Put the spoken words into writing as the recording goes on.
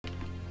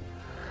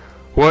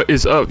What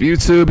is up,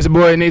 YouTube? It's your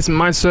boy Nathan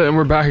Mindset, and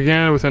we're back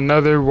again with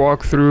another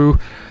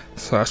walkthrough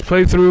slash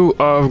playthrough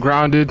of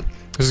Grounded.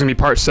 This is gonna be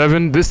part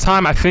 7. This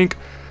time, I think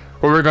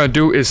what we're gonna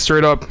do is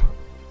straight up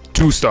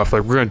do stuff.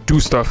 Like, we're gonna do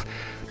stuff.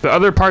 The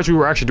other parts we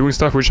were actually doing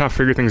stuff. We're trying to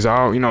figure things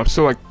out. You know, I'm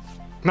still like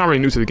not really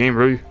new to the game,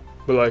 really,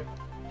 but like,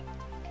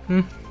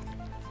 I'm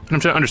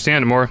trying to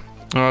understand more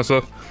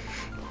stuff.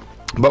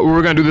 But what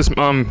we're gonna do this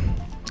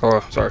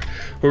what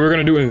we're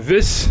gonna do in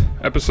this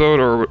episode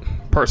or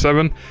part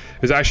 7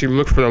 is actually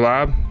look for the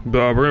lab.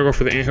 We're gonna go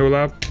for the anthill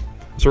lab,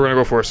 so we're gonna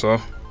go for it. So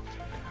let's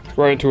get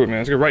right into it, man.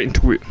 Let's get right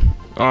into it.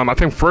 I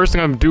think first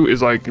thing I'm gonna do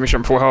is like make sure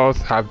I'm full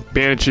health, have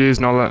bandages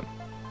and all that,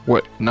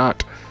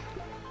 whatnot.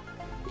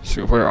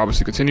 So we're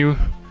obviously continue.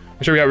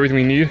 Make sure we have everything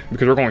we need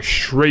because we're going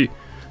straight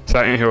to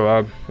that anthill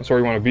lab. That's where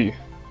we want to be.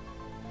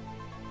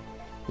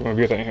 We want to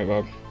be at that anthill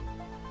lab.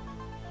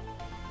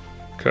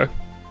 Okay.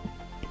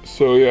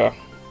 So yeah.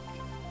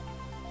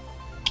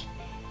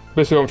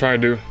 Basically what I'm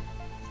trying to do.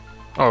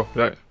 Oh,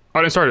 I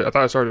didn't start it. I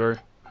thought I started already.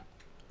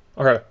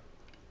 Okay.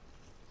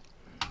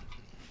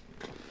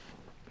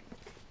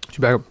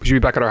 We should be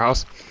back at our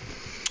house.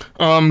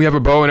 We have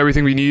a bow and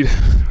everything we need.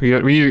 We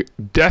need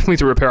definitely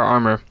to repair our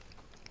armor.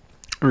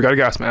 We got a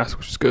gas mask,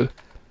 which is good.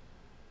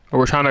 Where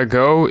we're trying to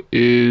go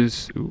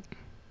is... Ooh.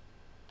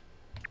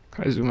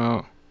 Can I zoom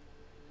out?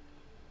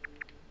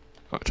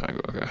 Oh,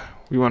 triangle, okay.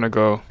 We want to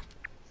go...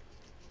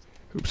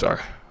 Oops,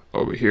 sorry.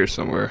 Over here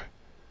somewhere.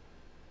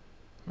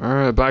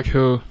 Alright, Black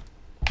Hill.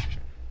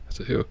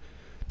 That's a hill.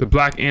 The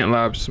Black Ant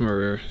Lab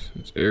somewhere in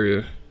this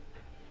area.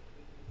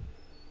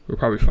 We'll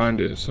probably find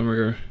it somewhere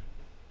here.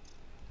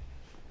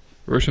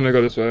 We're just gonna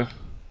go this way. I'm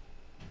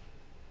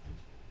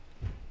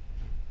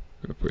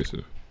gonna place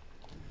it.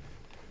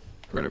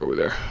 We're gonna go over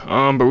there.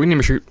 But we need to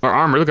make sure our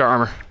armor. Look at our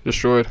armor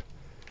destroyed.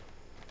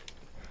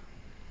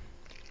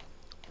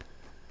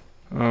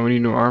 We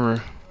need new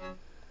armor.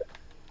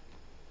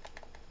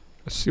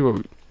 Let's see what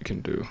we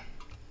can do.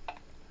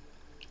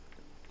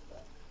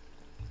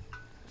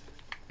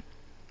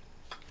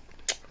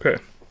 Okay.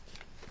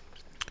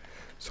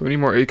 So we need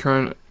more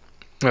acorn.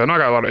 Yeah, I know I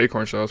got a lot of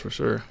acorn shells for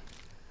sure.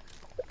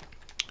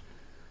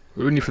 What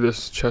do we need for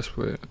this chest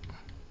plate?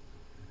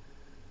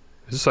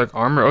 Is this like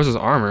armor? Oh, this is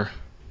armor.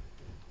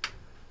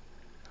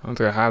 I don't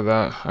think I have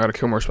that. I gotta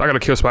kill more. I gotta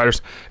kill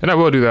spiders, and I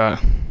will do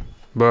that.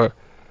 But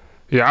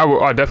yeah,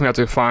 I definitely have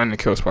to find and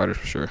kill spiders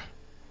for sure.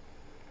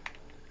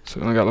 So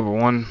we only got level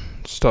 1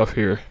 stuff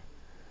here.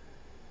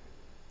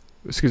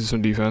 This gives us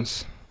some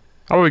defense.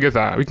 How about we get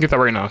that? We can get that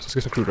right now. So let's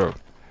get some crude rope.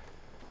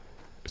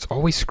 It's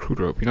always screwed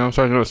rope, you know? I'm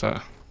starting to notice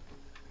that.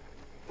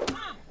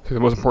 It's the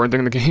most important thing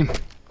in the game. Get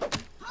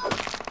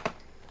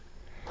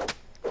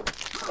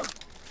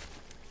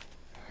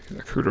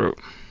that crude rope.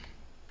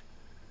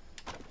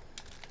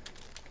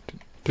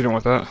 Didn't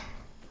want that.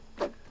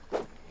 I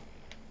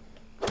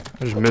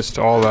just missed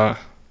all that.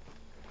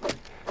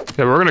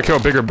 Yeah, we're gonna kill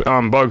bigger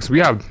bugs. We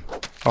have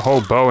a whole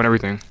bow and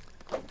everything.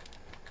 We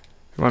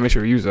wanna make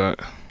sure we use that.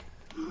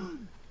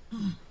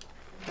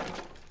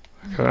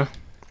 Okay.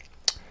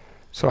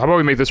 So how about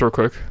we make this real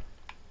quick?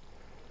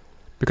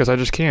 Because I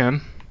just can.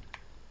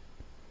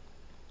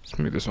 Let's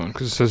make this one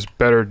because it says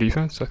better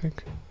defense, I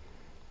think.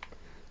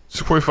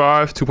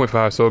 2.5,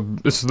 2.5. So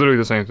this is literally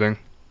the same thing.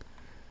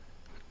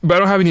 But I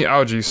don't have any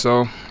algae,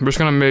 so we're just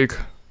gonna make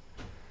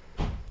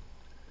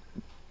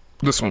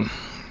this one.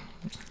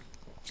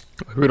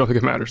 We don't think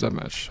it matters that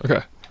much.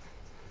 Okay.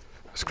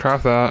 Let's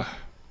craft that.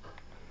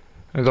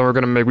 And then we're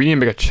gonna make. We need to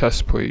make a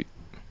chest plate.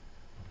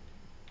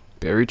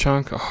 Berry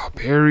chunk? Oh,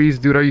 berries,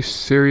 dude, are you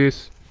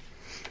serious?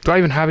 Do I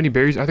even have any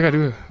berries? I think I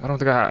do. I don't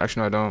think I have.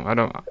 Actually, no, I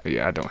don't.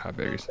 Yeah, I don't have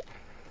berries.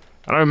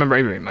 I don't remember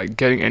even like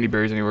getting any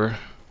berries anywhere.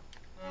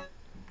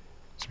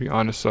 To be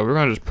honest, so we're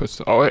gonna just put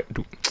some. Oh, wait,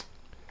 dude.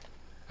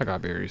 I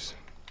got berries,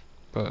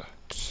 but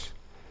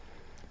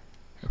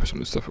I put some of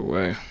this stuff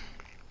away.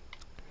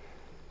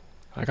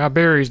 I got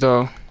berries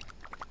though.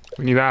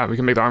 We need that. We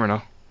can make the armor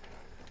now.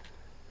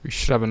 We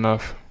should have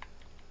enough.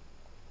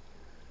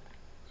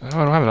 Oh, I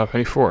don't have enough. I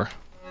need 4.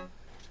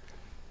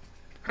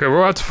 Okay,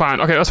 we'll have to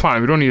find. Okay, that's fine.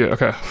 We don't need it.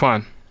 Okay,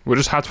 fine. We'll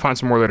just have to find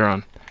some more later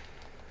on.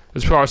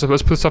 Let's put our stuff.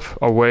 Let's put stuff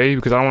away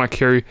because I don't want to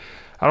carry.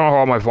 I don't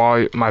have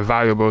all my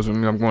valuables with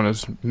me. I'm going on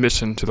this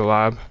mission to the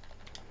lab,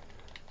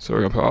 so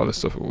we're gonna put all this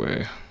stuff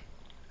away.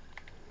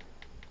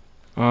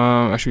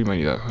 Actually, we might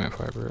need that plant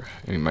fiber,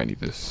 and we might need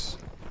this.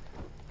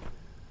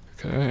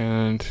 Okay,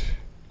 and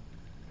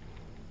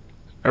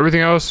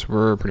everything else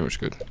we're pretty much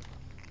good.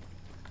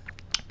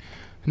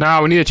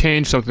 Now we need to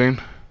change something.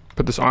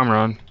 Put this armor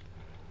on.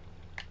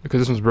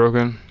 Because this one's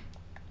broken.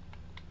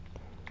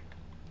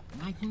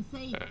 Nice and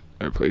safe.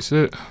 Replace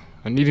it.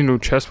 I need a new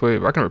chest plate.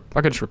 But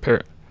I can just repair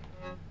it.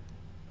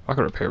 I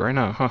can repair it right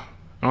now, huh?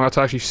 I don't have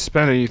to actually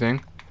spend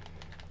anything.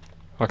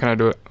 How can I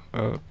do it?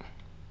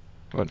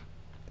 What?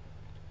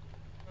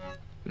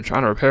 I'm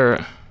trying to repair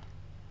it.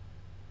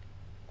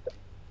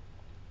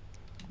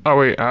 Oh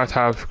wait, I have to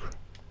have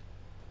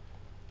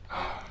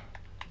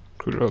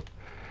crude rope.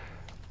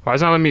 Why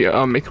is it not letting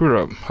me make crude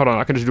rope? Hold on,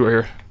 I can just do it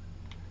here.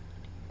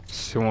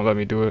 Still won't let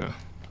me do it.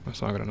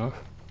 That's not good enough.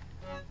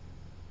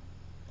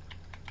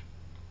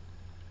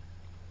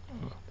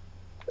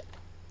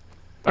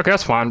 Okay,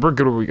 that's fine. We're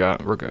good what we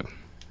got. We're good.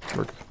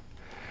 We're good.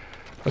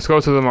 Let's go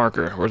to the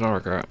marker. Where's my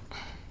marker at?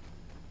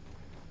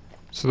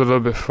 It's a little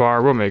bit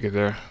far. We'll make it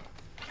there.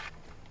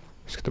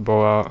 Let's get the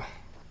bow out.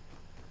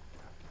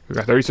 We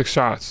got 36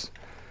 shots.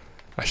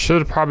 I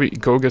should probably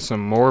go get some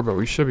more, but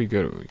we should be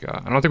good what we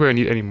got. I don't think we're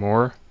gonna need any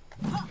more.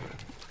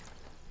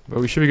 But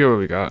we should be good what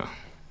we got.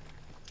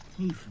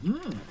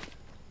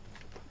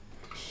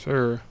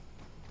 Sir.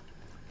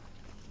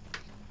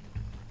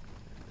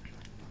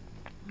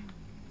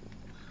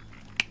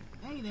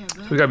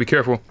 We gotta be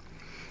careful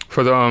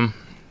for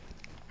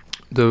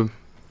the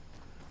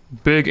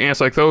big ants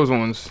like those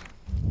ones.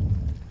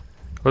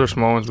 Those are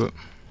small ones, but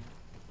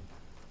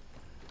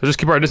so just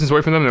keep our distance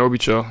away from them. They will be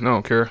chill. No, I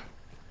don't care.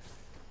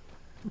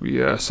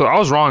 Yeah. So I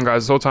was wrong,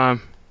 guys, this whole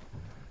time.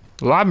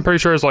 The lab, I'm pretty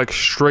sure, is like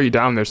straight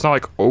down there. It's not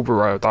like over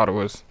where I thought it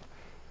was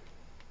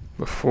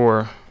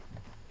before.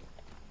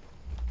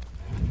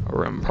 Oh,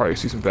 we're gonna probably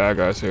see some bad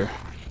guys here.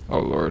 Oh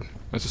lord,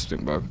 that's a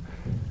stink bug.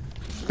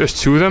 There's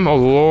two of them. Oh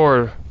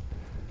lord.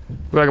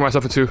 What did I get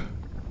myself into?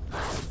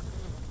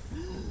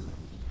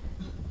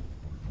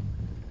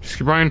 Just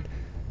keep running.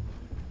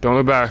 Don't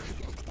look back.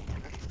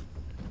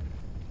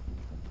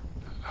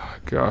 Oh,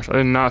 gosh, I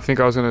did not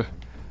think I was gonna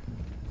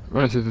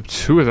run into the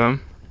two of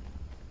them.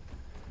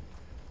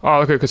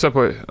 Oh, okay, cassette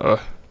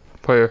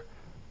player.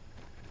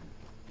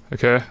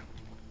 Okay.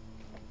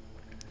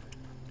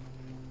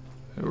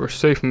 We're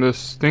safe from this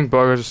stink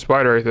bug. There's a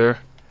spider right there.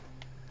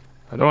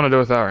 I don't want to deal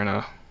with that right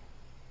now.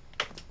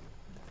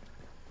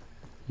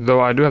 Though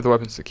I do have the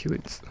weapons to kill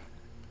it.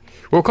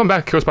 We'll come back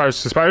and kill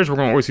spiders. The spiders we're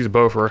going to always use a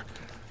bow for.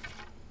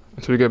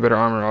 Until we get better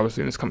armor,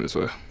 obviously, and it's coming this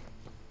way.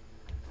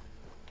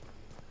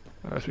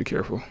 Let's be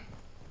careful.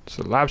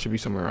 So the lab should be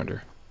somewhere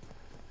under.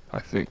 I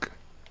think.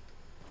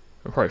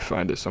 I'll probably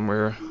find it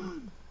somewhere.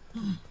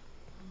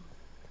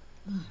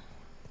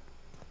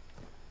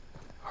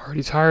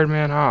 Already tired,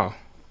 man? How?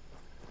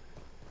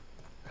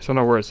 I just don't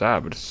know where it's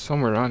at, but it's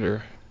somewhere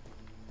under.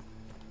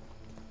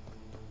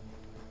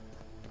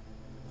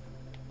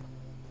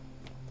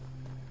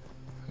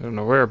 I don't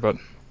know where, but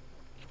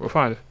we'll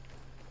find it.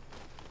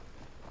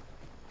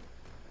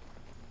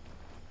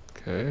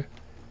 Okay.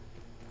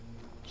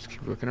 Just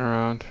keep looking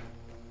around.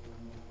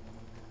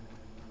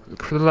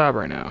 Look for the lab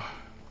right now.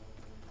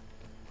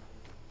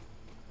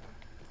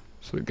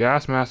 So the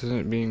gas mask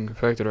isn't being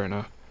affected right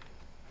now.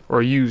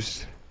 Or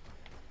used.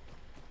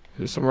 Is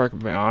there somewhere I can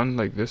be on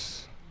like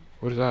this?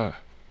 What is that?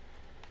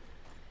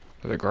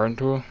 Is that a garden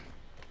tool?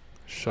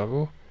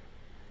 Shovel?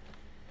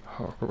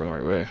 Oh, we're going the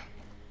right way.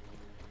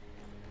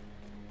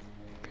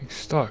 Getting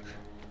stuck.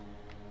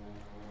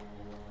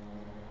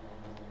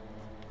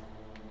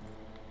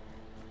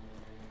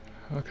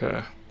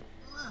 Okay.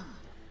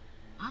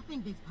 I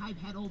think this pipe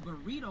had old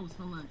burritos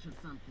for lunch or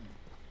something.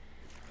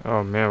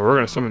 Oh man, we're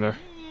gonna swim in there.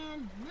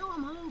 Man, now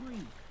I'm hungry.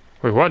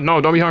 Wait, what? No,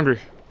 don't be hungry.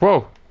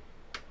 Whoa.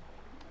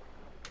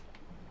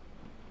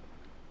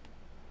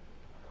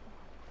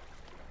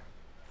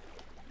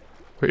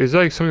 Wait, is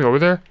there like something over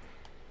there?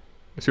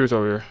 Let's see what's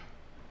over here.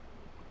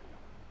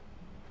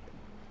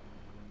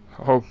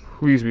 I hope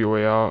please be a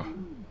way out.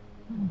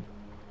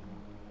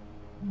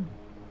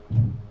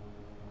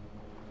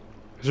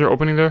 Is there an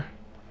opening there?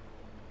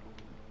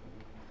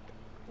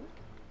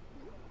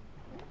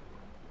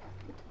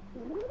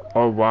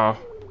 Oh wow.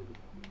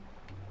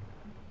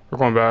 We're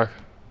going back.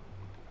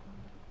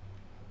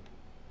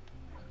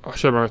 I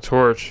should have brought a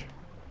torch.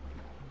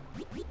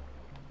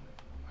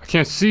 I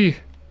can't see.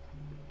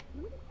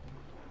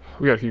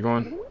 We gotta keep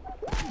going.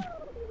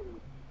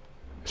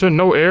 Is there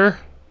no air?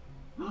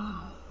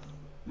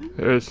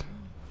 There is.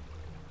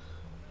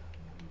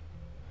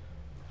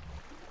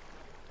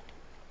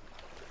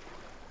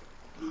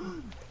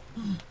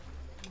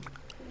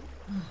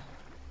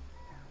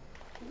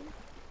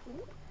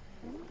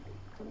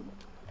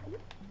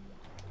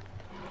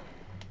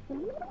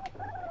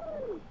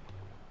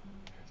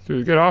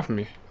 Dude, get off of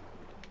me.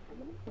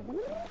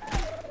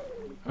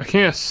 I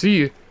can't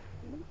see.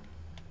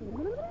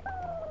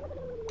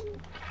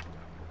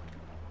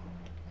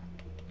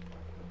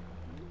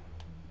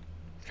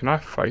 Can I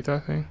fight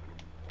that thing?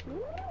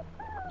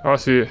 Oh, I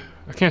see it.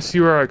 I can't see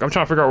where I'm trying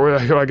to figure out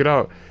where I get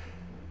out.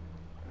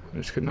 I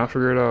just could not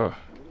figure it out.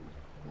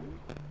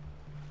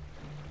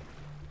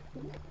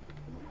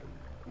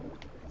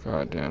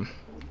 God damn.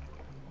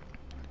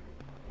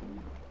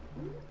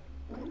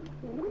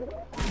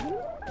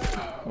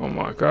 Oh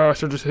my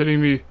gosh, they're just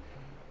hitting me.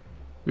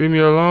 Leave me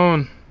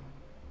alone.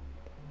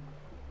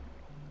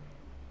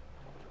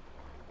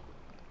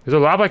 Is there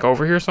a lab like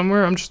over here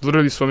somewhere? I'm just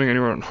literally swimming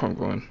anywhere I'm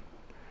going.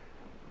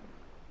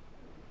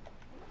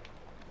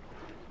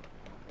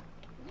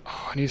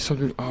 Oh, I need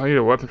something. Oh, I need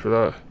a weapon for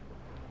that.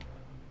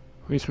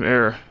 I need some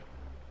air.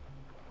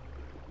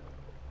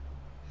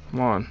 Come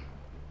on.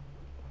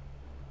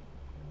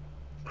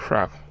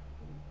 Crap.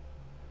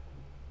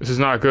 This is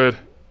not good.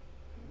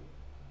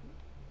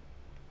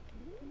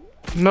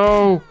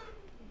 No!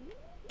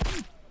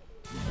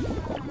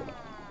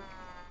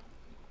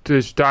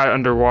 Just die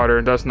underwater,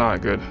 and that's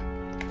not good.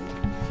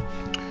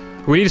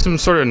 We need some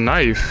sort of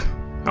knife.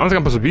 I don't think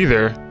I'm supposed to be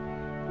there.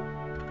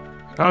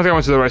 I don't think I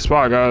went to the right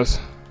spot, guys.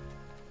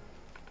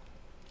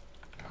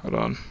 Hold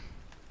on.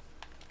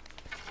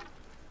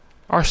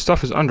 Our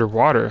stuff is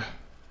underwater.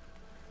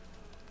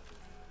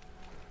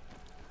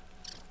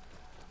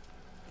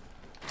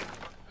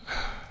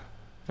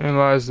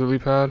 Analyze the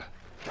lead pad.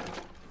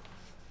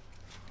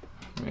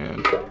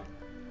 Man.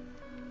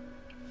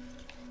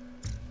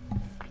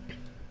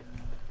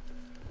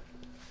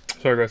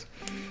 Sorry, guys.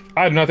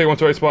 I did not think I went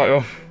to the right spot,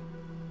 yo.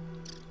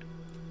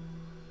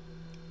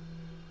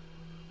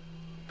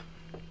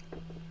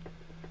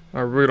 I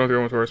really don't think I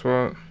went to the right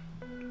spot.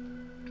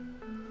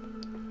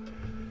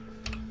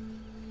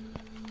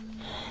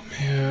 Oh,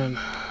 man.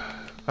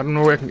 I don't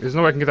know where I can. There's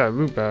no way I can get that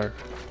loot back.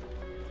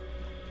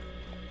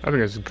 I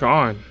think it's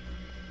gone.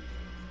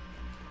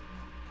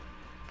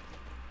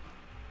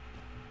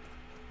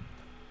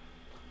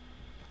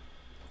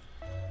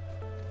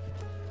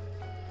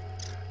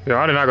 Yeah,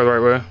 I did not go the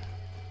right way.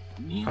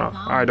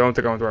 I don't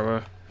think I went the right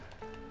way.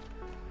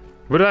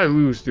 What did I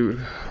lose, dude?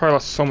 Probably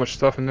lost so much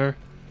stuff in there.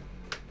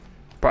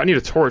 But I need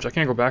a torch. I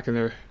can't go back in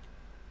there.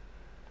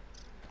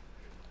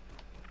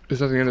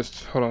 There's nothing in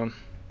this. Hold on.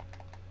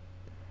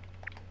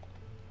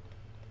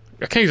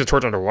 I can't use a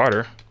torch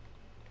underwater.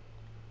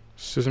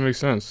 This doesn't make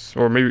sense.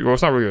 Or maybe, well,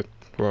 it's not really a,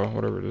 well,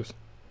 whatever it is.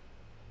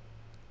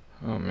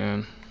 Oh,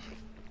 man.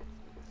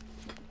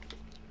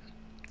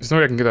 There's no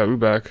way I can get that loot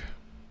back.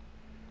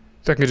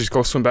 I can just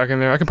go swim back in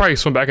there. I can probably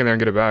swim back in there and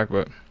get it back,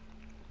 but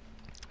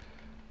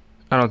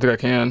I don't think I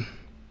can.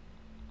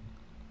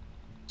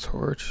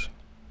 Torch.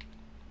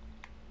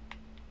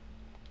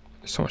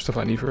 There's so much stuff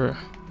I need for it.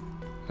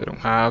 I don't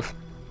have.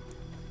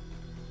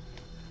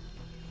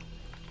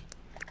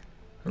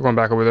 We're going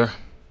back over there.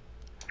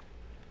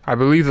 I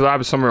believe the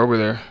lab is somewhere over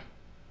there.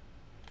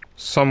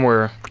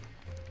 Somewhere.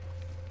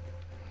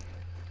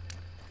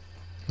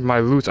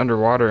 My loot's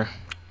underwater.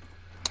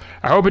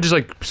 I hope it just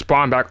like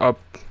spawned back up.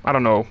 I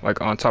don't know,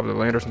 like on top of the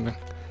land or something.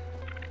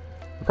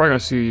 We're probably gonna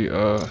see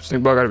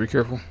snake bug. Gotta be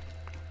careful.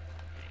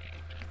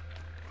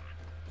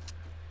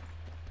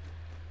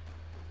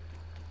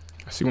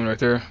 I see one right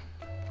there.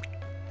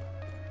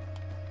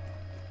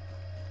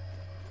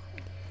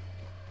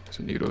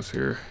 Some needles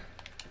here.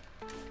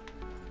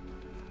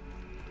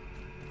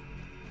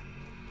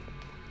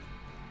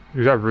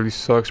 Dude, that really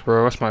sucks,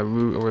 bro. That's my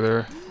loot over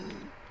there.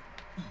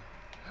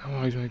 I don't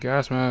want to use my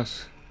gas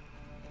mask.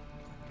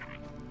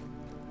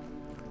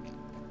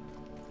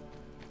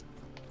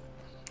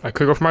 I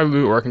could go for my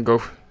loot, or I can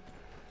go.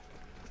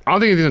 I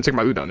don't think he's gonna take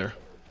my loot down there.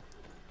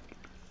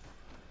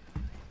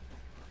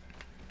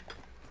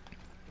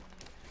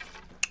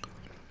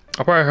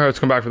 I'll probably have to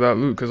come back for that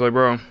loot, cause like,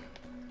 bro, I'm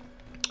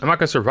not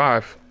gonna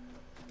survive.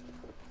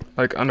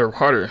 Like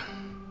underwater.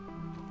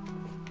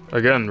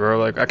 Again, bro.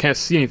 Like I can't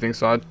see anything,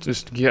 so I'm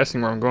just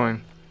guessing where I'm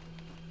going.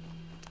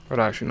 But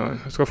actually, no.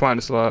 Let's go find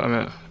this lot. I'm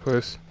at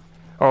place.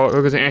 Oh,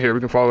 look, there's an ant here. We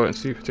can follow it and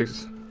see if it takes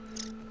us.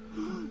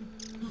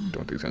 Don't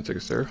think it's gonna take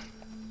us there.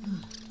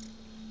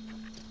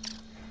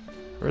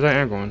 Where's that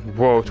ant going?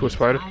 Whoa, to a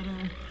spider?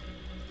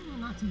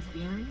 Not too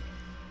scary.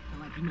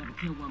 I like you never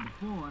killed one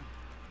before.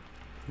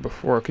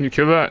 Before, can you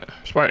kill that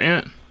spider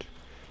ant?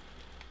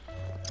 I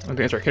don't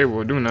think ants are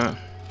capable of doing that.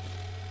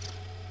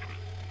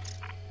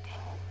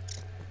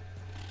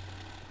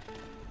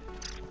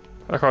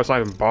 I like how it's not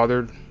even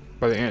bothered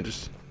by the ant.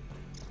 Just. Is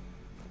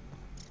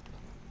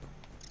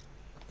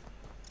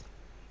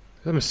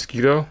that a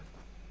mosquito?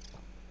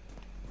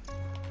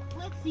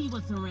 Let's see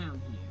what's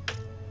around here.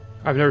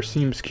 I've never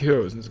seen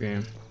mosquitoes in this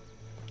game.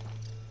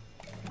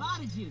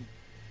 Spotted you.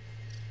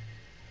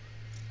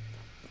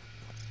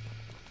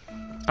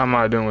 I'm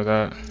not doing with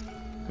that.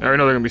 I already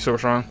know they're gonna be so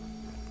strong.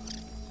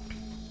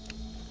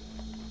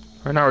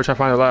 Right now we're trying to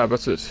find the lab.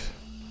 That's it.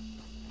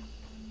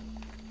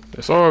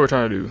 That's all we're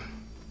trying to do.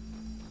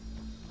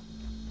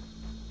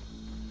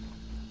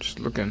 Just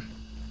looking.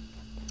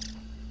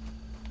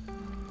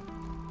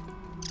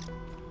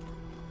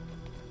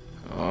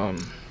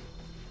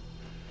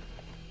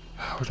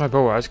 Where's my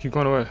bow? I just keep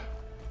going away.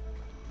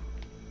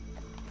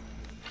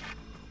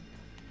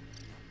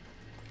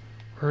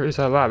 Where is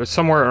that lab? It's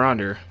somewhere around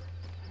here,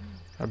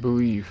 I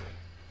believe.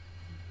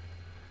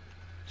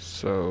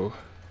 So,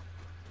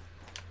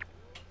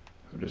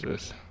 what is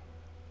this?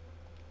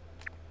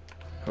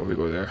 Oh, we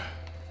go there.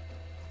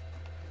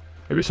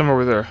 Maybe somewhere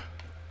over there.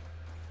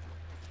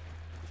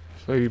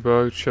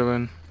 Ladybug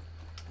chilling.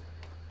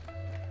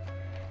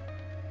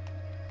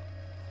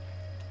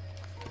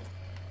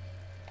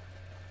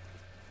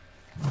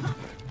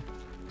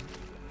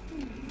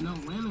 No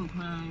women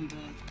crying,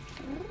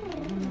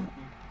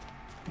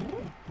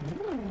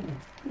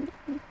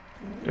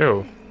 but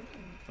Ew.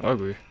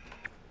 Ugly.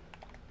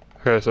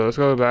 Okay, so let's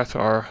go back to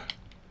our.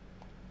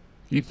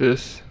 Eat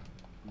this.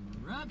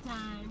 rub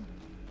time.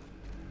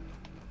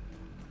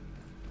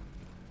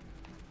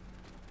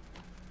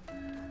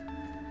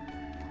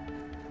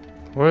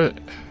 What?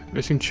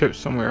 Missing chips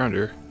somewhere around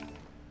here.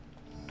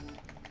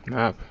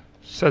 Map.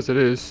 Says it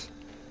is.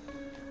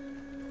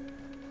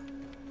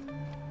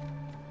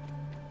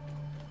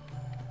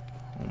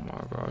 Oh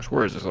my gosh,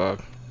 where is this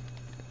lab?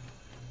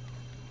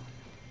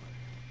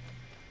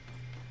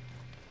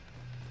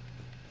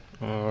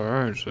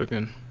 just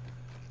looking.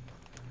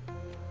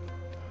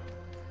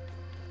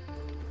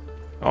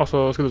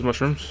 Also, let's get those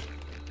mushrooms.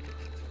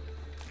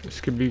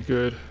 This could be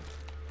good.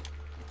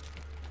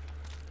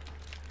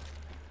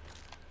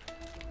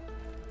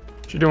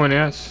 What you doing,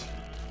 Ants?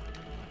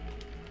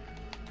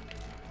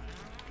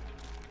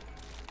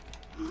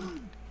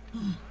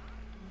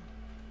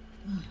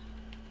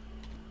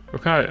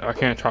 What kind of, I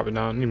can't chop it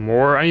down. I need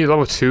more. I need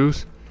level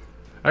 2s.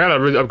 I gotta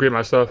really upgrade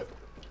my stuff.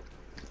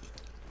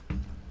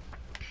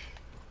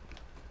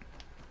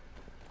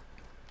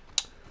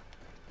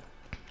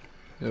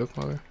 Yeah,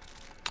 mother.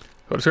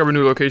 I'll discover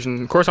new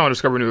locations. Of course, I want to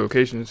discover new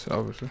locations,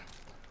 obviously.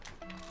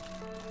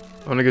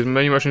 I want to get as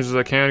many mushrooms as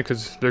I can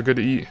because they're good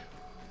to eat.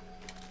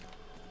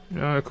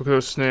 Yeah, cook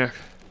those snack.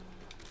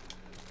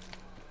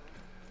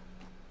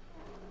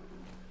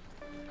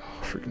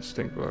 Oh, freaking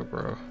stink bug,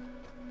 bro.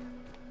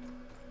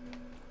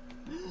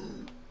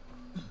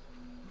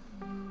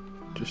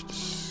 Just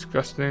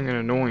disgusting and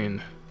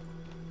annoying.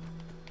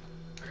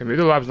 Okay, maybe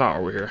the lab's not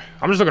over here.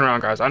 I'm just looking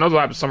around, guys. I know the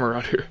lab is somewhere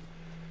around here.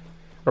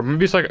 Or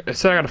maybe it's like, it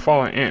said I gotta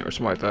follow an ant or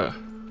something like that.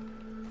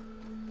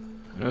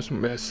 I know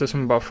it says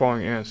something about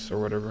following ants or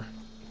whatever.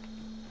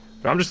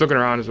 But I'm just looking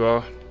around as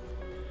well.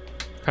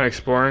 Kind of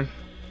exploring.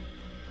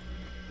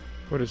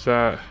 What is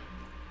that?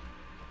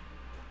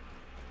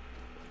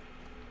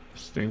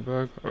 Stink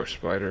bug or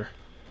spider?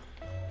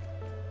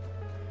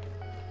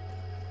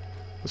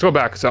 Let's go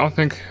back, because I don't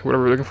think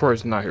whatever we're looking for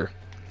is not here.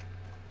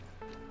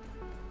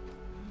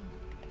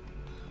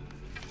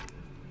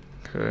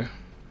 Okay.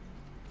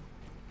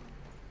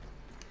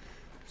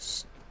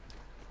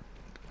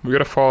 We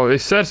gotta follow. They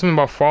said something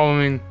about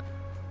following.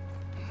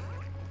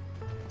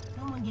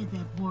 Someone get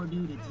that poor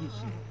dude a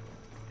tissue.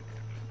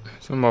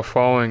 Something about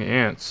following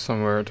ants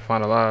somewhere to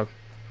find a lab.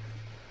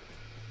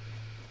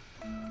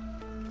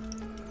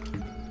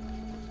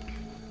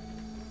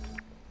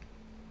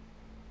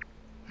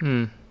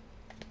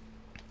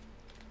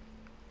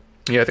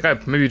 Yeah, I think I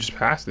maybe just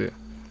passed it.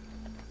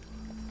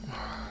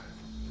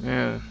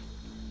 Yeah.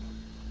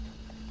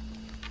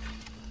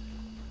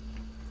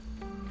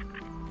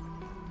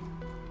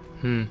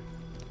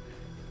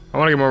 I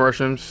want to get more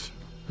mushrooms.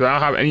 Because I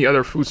don't have any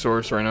other food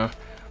source right now.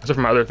 Except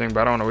for my other thing,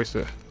 but I don't want to waste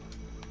it.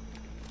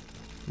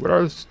 What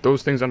are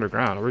those things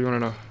underground? I really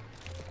want to know.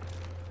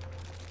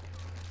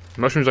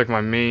 Mushrooms like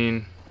my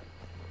main.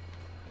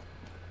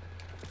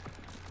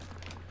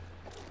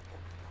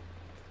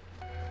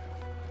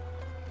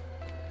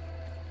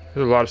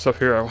 There's a lot of stuff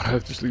here. I want to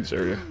just leave this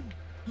area.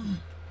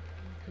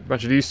 A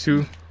bunch of these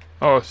two.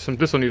 Oh, some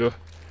thistle needle.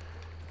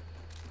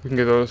 We can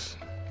get those.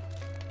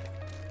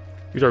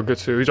 These are good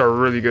too. These are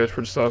really good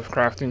for stuff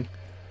crafting.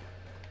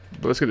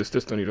 But let's get this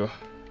thistle needle.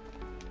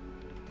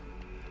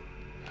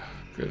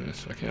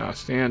 Goodness, I cannot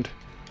stand.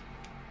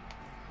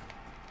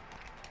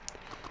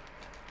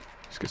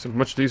 Let's get some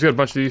bunch of these. Got a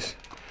bunch of these.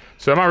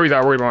 So I'm not really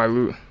that worried about my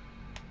loot.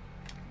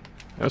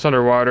 That's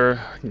underwater.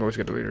 I can always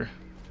get it later.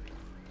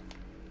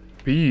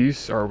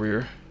 Bees are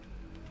weird.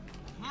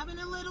 Having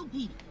a little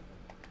peek.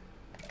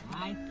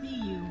 I see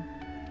you.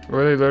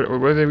 Where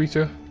do they lead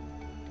to?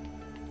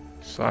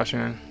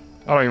 Slashing.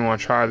 I don't even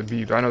want to try the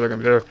bees. I know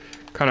they're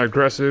kind of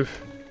aggressive.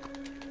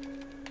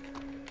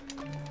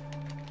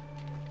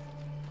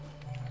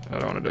 I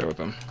don't want to deal with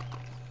them.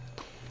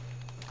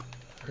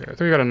 Okay, I think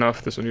we got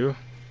enough. This one, you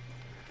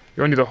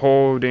don't need the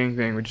whole dang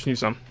thing. We just need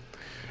some.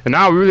 And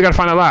now we really gotta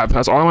find a lab.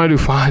 That's all I want to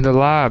do. Find the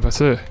lab.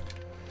 That's it.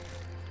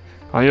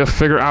 I need to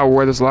figure out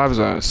where this lab is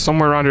at.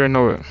 Somewhere around here, I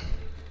know it.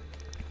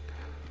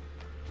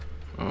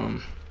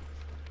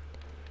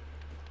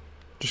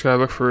 Just gotta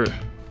look for it.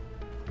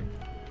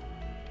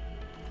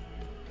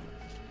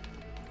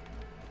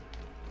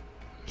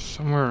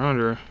 Somewhere around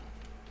here.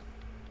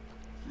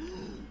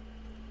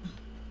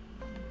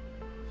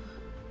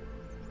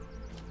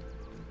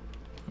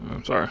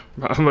 I'm sorry.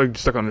 I'm like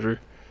stuck on the tree.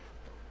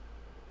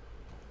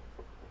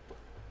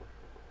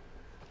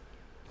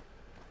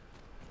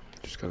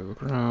 Just gotta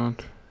look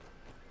around.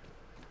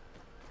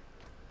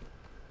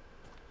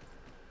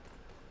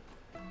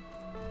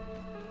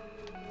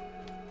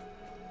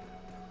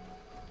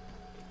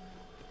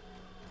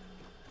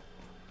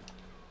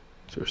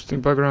 Is there a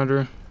stink bug around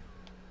here?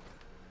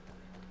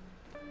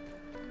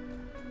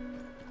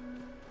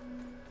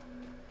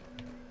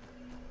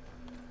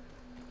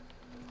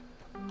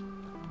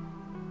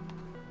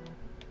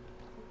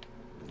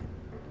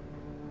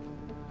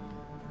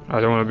 I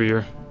don't want to be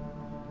here.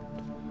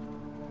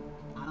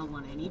 I don't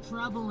want any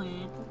trouble,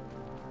 Ant.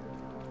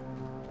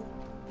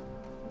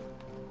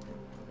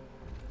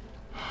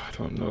 I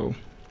don't know.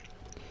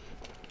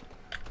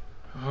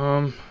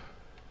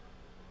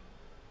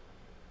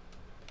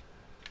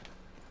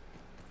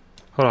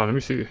 Hold on, let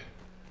me see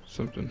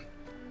something.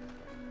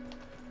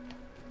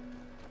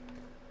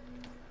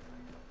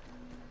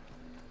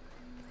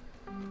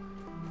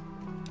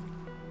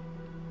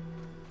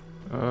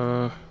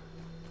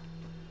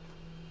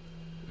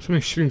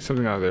 Somebody's shooting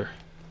something out of there.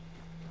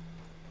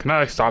 Can I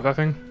like stop that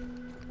thing?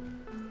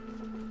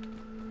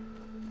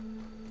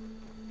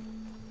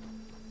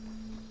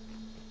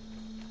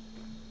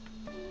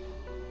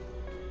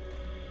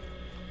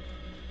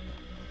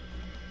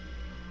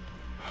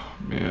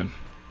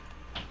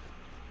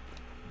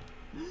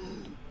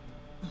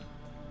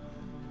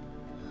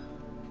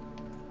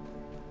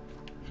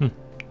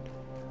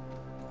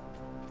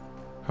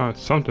 Oh,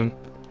 it's something.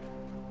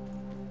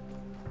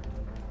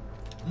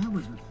 That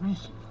was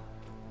refreshing.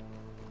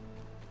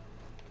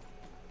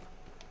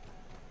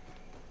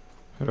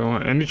 I don't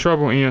want any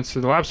trouble, ants.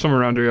 The lab's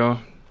somewhere around here, y'all.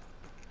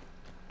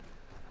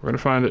 We're gonna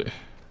find it.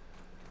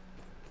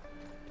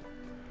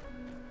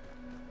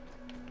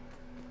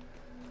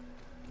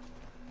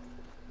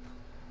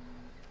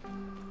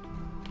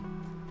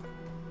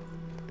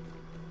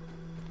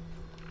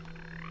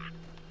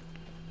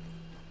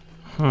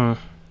 Huh.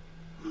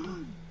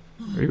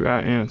 Where you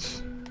at,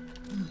 ants?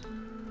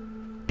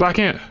 Black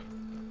ant!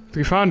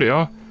 We found it,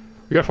 y'all.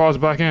 We gotta follow this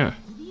black ant.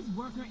 Do these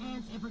worker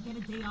ants ever get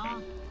a day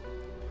off?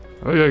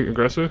 Oh, yeah,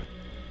 aggressive.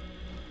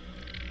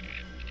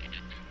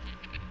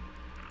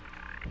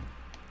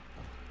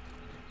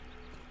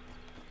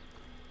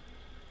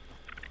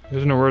 He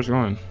doesn't know where it's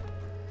going.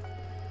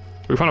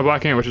 We found a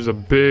black ant, which is a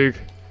big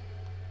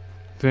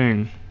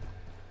thing.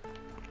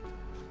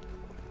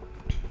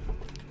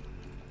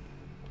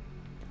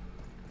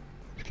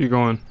 Let's keep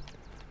going.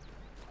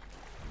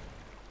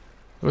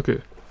 Look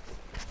it.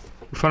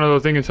 We found a little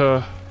thing in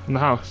the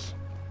house.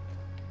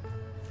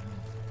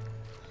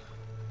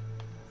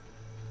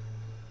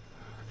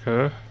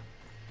 Okay.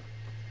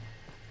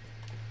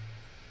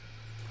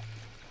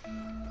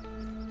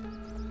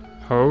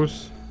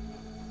 Hose.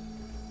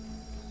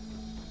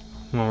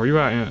 Come on, where you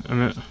at, ant? I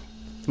mean,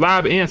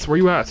 lab ants, where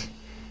you at?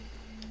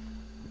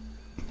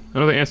 I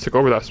know the ants took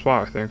over that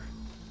spot, I think.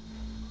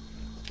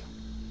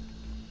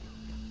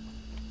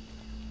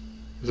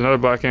 There's another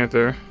black ant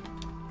there.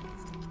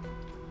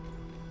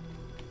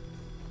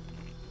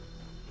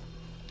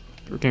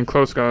 We're getting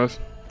close, guys.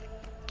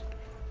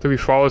 If we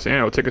follow this ant,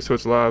 it'll take us to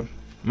its lab.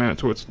 Man,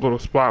 to its little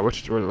spot,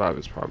 which is where the lab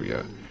is probably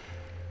at.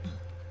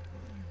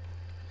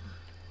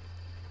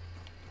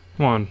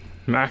 Come on,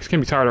 Max,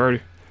 can't be tired already.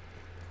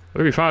 I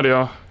think we found it,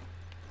 y'all.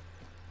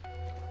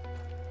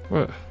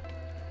 What?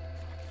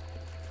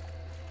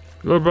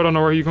 Little brother, don't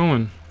know where you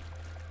going.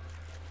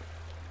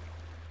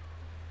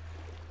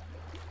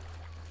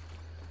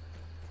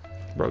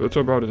 Bro,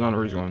 little bro does not know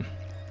where he's going.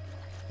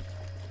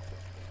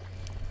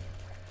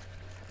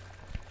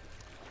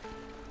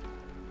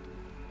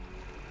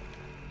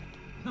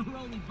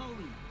 Roly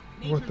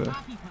poly. What the? Nature's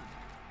coffee cup.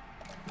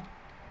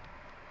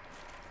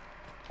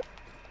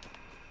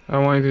 I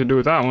don't want anything to do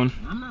with that one.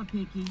 I'm not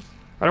picky.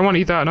 I don't want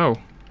to eat that, no.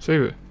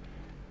 Save it.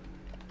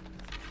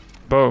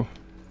 Bow.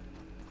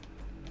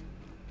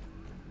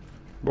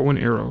 Bow and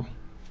arrow.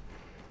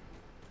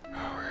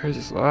 Where is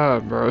this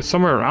lab, bro? It's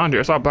somewhere around here.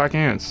 I saw black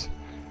ants.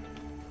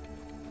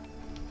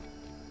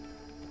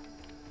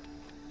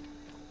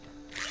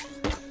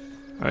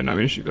 I did not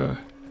mean to shoot that.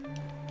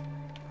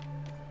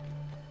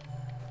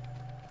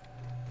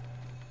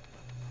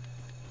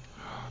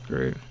 Oh,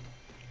 great.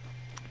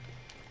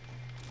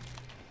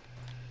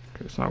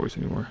 Okay, it's not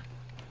wasting anymore.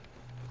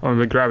 I don't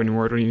even grab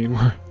anymore. I don't need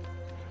anymore.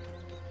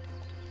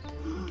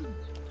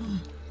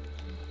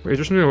 Wait, is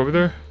there something over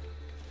there?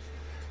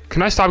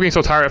 Can I stop getting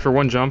so tired after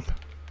one jump?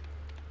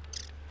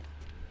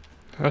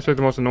 That's like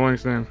the most annoying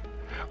thing.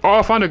 Oh,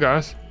 I found it,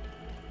 guys.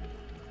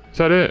 Is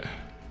that it?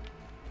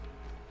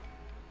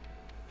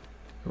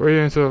 Where are you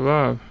into the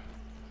lab?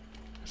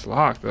 It's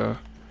locked, though.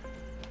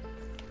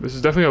 This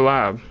is definitely a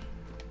lab.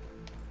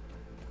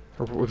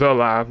 Or the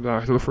lab that I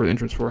have to look for the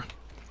entrance for.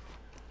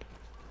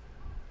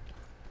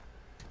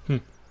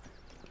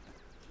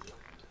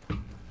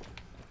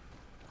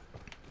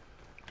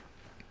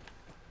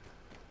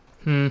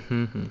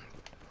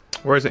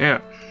 Where's the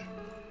ant?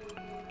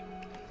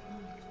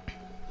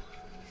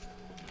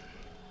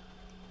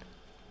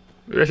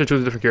 Maybe I should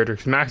choose a different character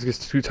because Max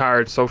gets too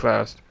tired so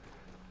fast.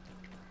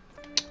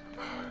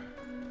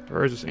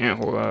 Where is this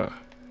ant hole at?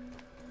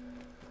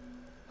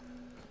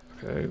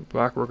 Okay,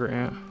 black worker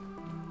ant.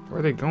 Where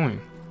are they going?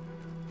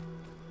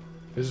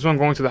 Is this one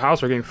going to the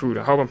house or getting food?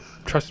 I hope I'm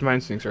trusting my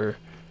instincts here.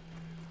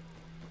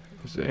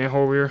 Is the ant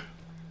hole over here?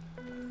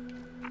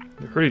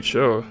 They're pretty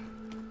chill.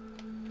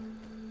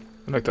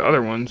 Like the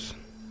other ones.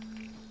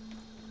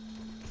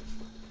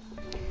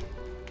 I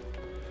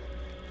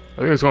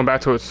think it's going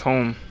back to its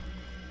home.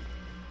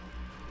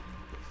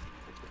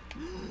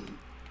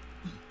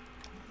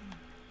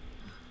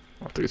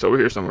 I think it's over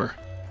here somewhere.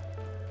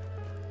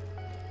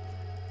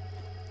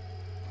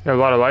 You have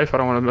a lot of life, I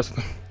don't want to mess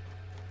with them.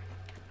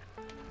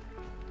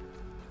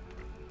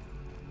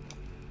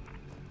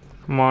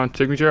 Come on,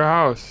 take me to your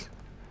house.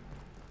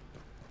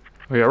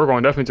 Oh yeah, we're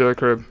going definitely to the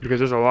crib because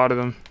there's a lot of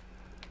them.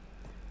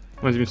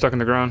 One's even stuck in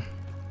the ground.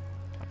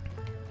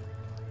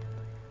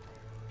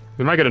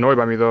 They might get annoyed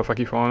by me though if I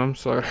keep following them.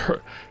 So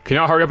can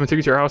y'all hurry up and take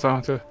you to your house? I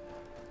don't have to.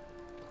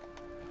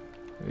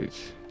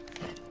 Wait.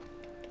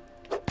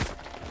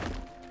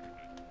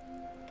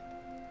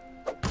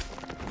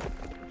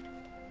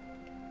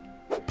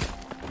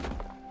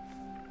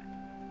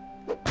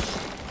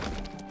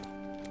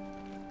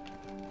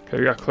 Okay,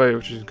 we got clay,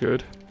 which is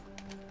good.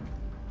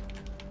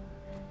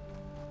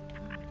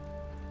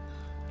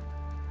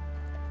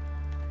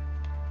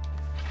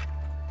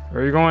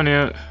 Where are you going,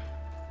 Ant?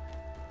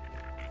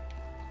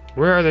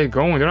 Where are they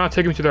going? They're not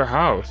taking me to their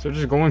house. They're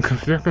just going.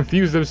 They're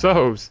confused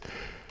themselves.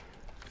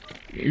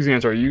 These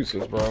ants are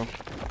useless, bro.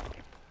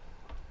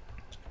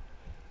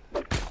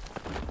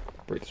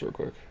 Break this real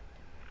quick.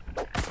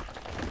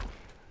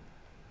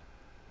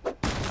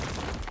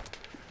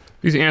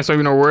 These ants don't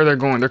even know where they're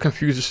going. They're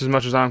confused just as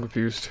much as I'm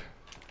confused.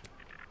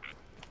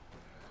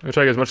 I'm gonna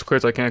try to get as much clay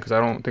as I can because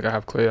I don't think I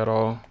have clay at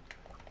all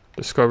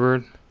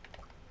discovered.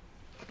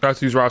 I have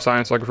to use raw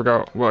science so I can figure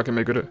out what I can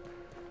make with it.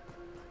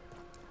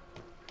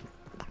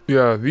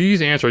 Yeah,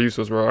 these ants are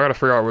useless, bro. I gotta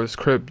figure out where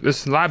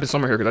this lab is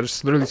somewhere here because I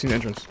just literally seen the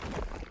entrance.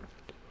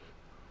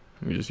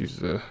 Let me just use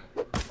this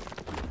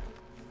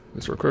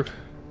real quick.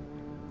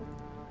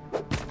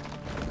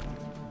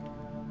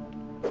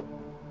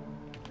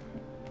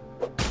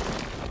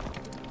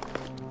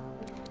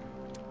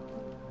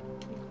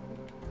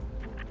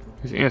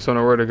 These ants don't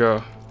know where to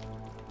go.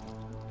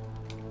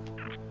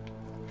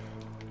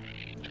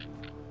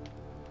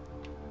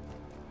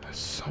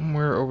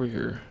 Somewhere over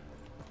here.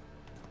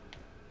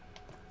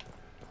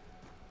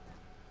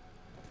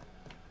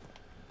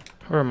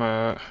 Where am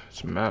I at?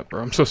 It's a map,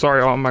 bro. I'm so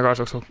sorry. Oh my gosh,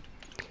 I'm so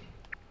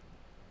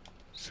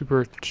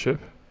super chip.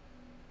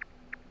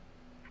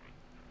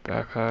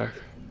 Backpack.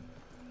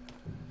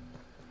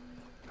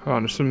 Hold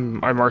on, there's some.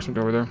 I marked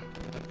something over there.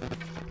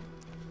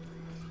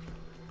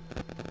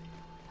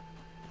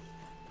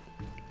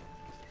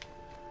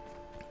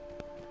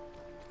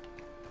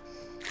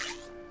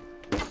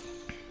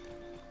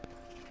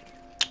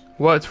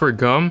 What? It's for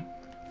gum?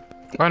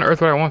 Why on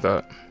earth would I want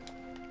that?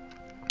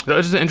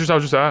 That's just the entrance I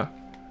was just at.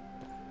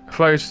 I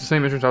feel like it's the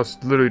same entrance I was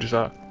literally just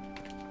at.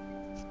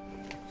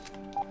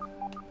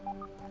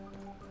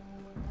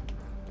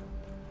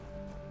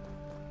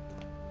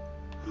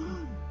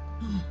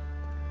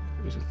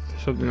 There's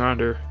something on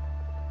there.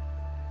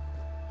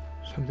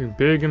 Something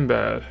big and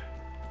bad.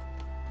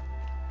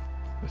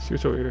 Let's see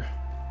what's over here.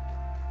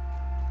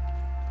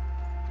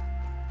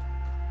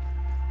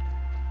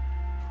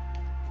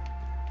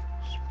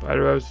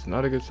 Spider webs,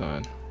 not a good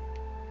sign.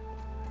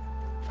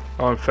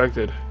 Oh,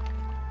 infected.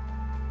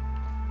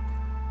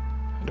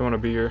 I don't want to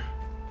be here.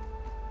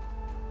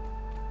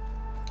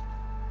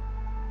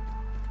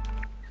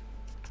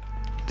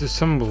 There's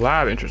some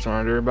lab entrance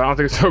around here, but I don't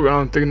think it's over.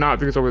 I think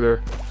it's over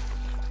there.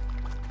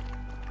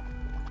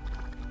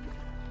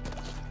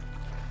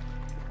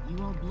 You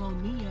won't blow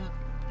me up.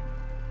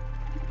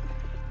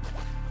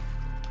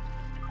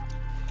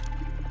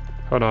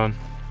 Hold on.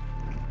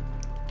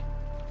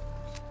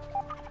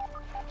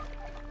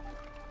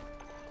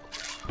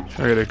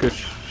 Trying to get a good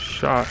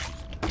shot.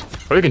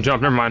 Oh, you can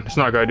jump. Never mind. It's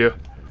not a good idea.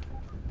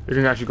 You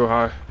can actually go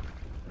high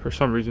for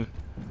some reason.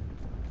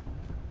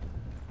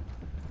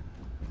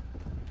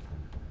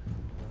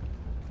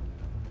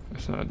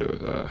 Let's not do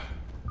that.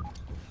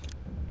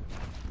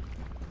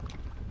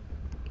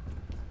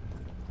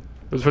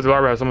 Let's put the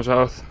lab has so much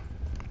health.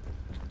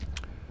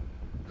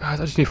 Guys,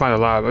 I just need to find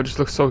the lab. I just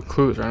look so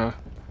clueless right now.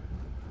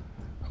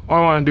 All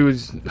I want to do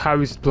is have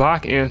these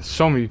black ants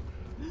show me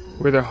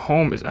where their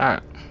home is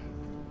at.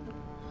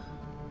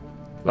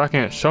 Black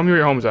ants, show me where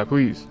your home is at,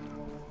 please.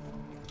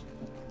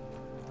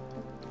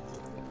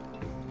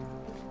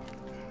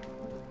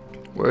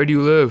 Where do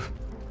you live?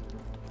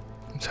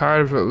 I'm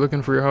tired of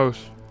looking for your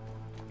house.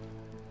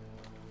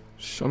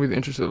 Show me the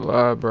entrance of the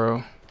lab,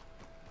 bro.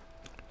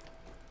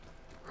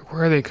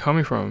 Where are they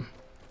coming from?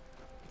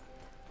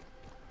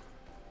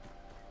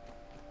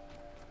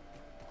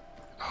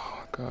 Oh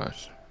my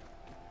gosh.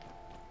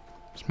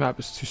 This map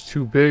is just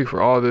too big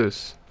for all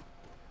this.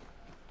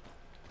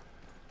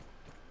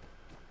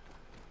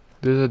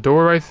 There's a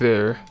door right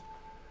there.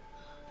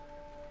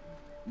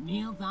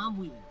 Meals on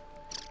wheels.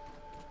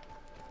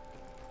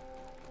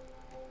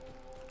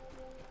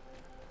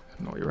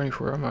 I know what you're ready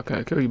for. I'm not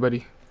gonna kill you,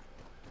 buddy.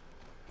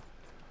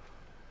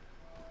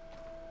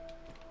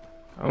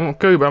 I won't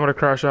kill you, but I'm gonna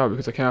crash out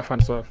because I cannot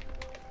find stuff.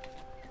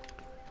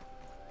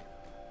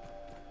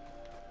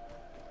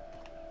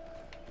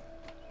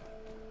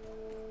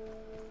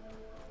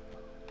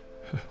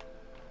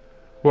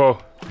 Whoa.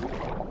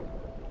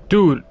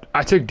 Dude,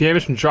 I took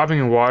damage from dropping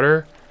in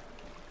water.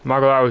 My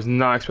God, I was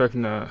not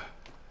expecting that.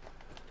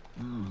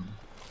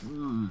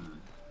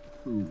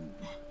 Food.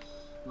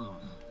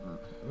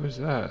 What is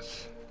that?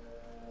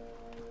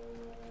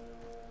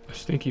 A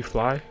stinky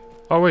fly?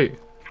 Oh, wait.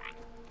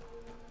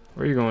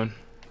 Where are you going?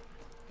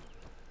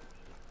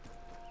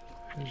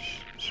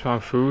 Just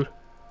found food?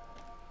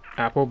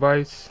 Apple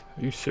bites?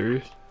 Are you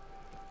serious?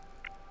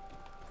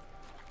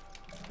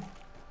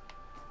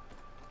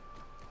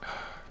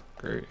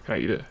 Great. Can I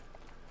eat it?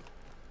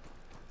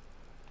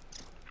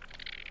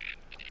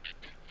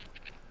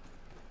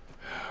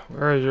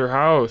 Where is your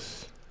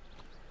house?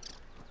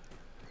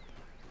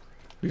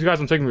 These guys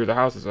don't take me where the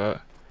house is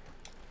at.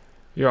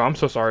 Yo, I'm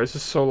so sorry. This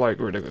is so, like,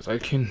 ridiculous. I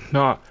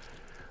cannot.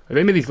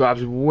 They made these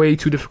labs way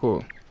too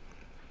difficult.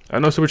 I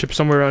know Super Chip is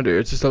somewhere around here.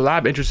 It's just the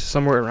lab entrance is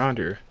somewhere around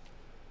here.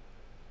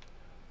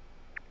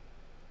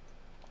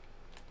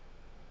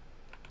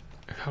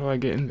 How do I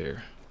get in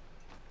there?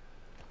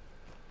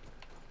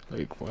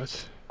 Like,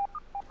 what?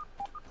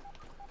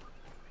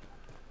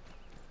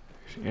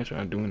 This answer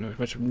not doing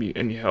much of me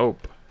any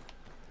help.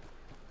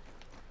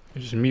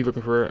 It's just me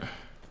looking for it.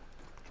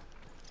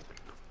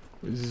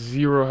 With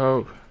zero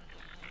help.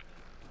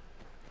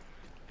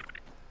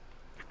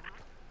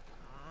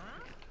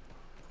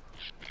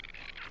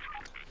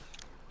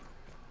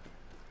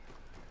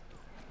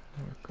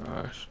 Oh my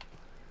gosh.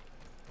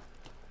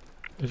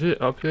 Is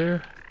it up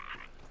there?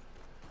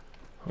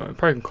 Well, I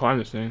probably can climb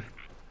this thing.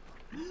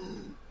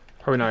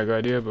 Probably not a good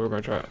idea, but we're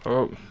gonna try it.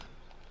 Oh.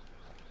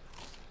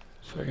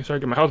 So I can start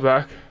getting my health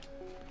back.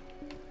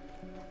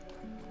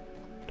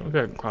 Don't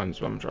think I can climb this,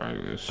 but I'm trying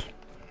to do this.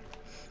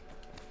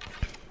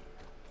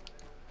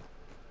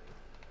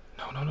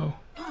 No.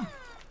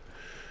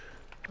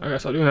 I gotta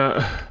stop doing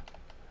that.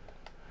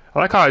 I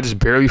like how I just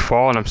barely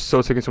fall and I'm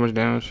still taking so much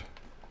damage.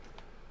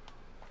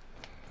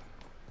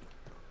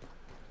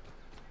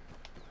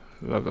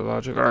 Love the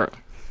logic. Alright.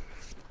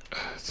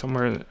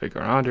 Somewhere like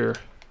around here.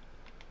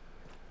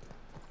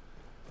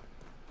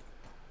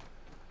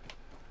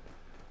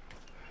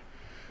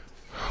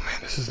 Oh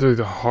man, this is literally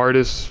the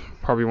hardest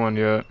probably one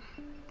yet.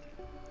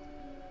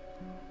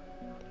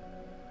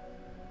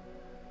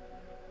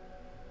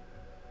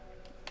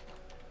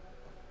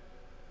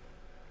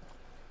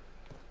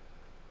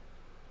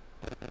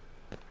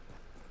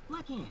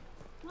 Blackhand,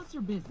 what's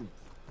your business?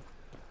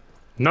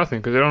 Nothing,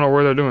 because they don't know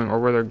where they're doing or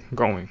where they're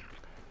going.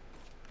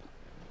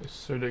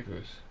 It's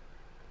ridiculous.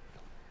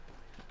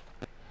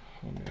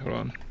 Oh man, hold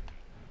on.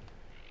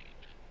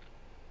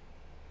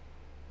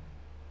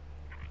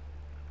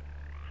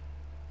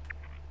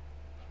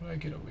 How do I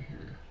get over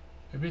here?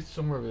 Maybe it's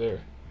somewhere over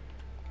there.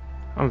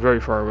 I'm very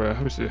far away.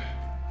 Let me see.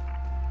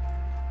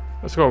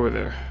 Let's go over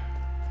there.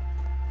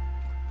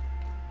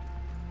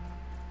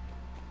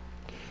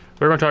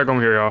 We're gonna try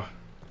going here, y'all.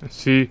 And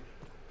see if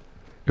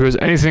there's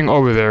anything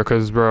over there,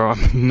 because, bro,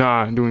 I'm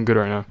not doing good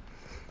right now.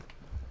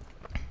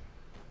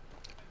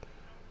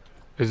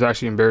 It's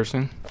actually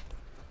embarrassing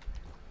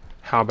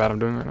how bad I'm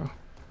doing right now.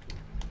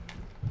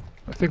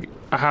 I think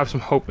I have some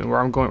hope in where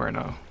I'm going right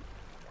now.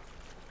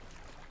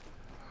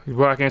 These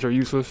black ants are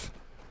useless.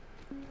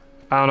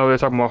 I don't know if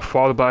they're talking about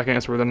fall the black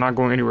ants where they're not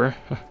going anywhere.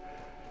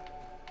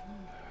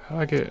 How do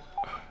I get...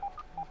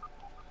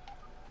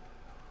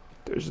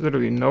 There's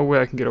literally no way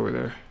I can get over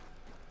there.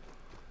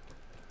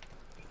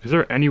 Is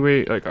there any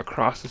way, like,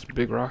 across this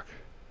big rock?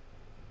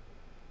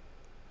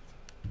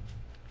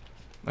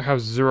 I have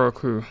zero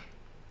clue.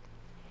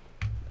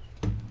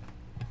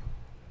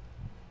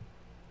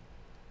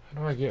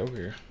 How do I get over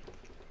here?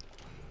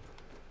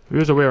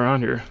 There's a way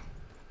around here.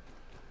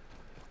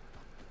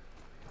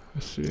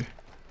 Let's see.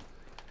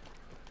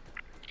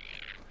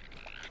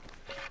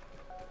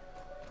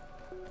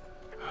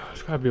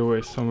 There's gotta be a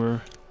way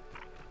somewhere.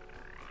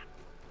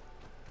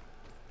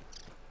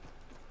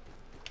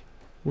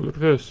 Ooh, look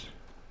at this.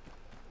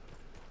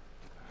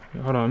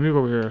 Yeah, hold on, let me go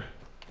over here.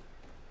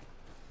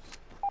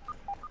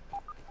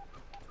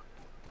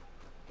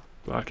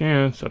 Black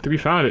ants. I think we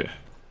found it.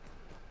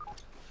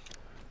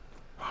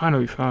 I know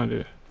we found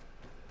it.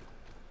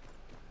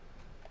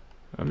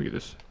 Let me get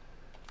this.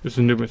 This is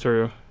new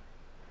material.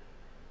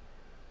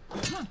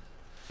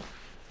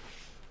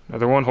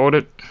 Another one, hold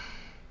it.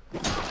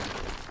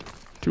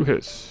 2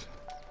 hits.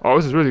 Oh,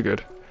 this is really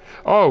good.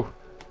 Oh!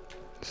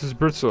 This is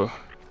brittle.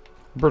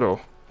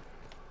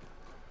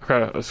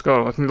 Okay, let's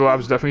go. I think the lab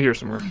is definitely here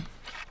somewhere.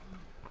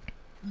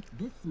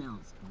 This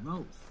smells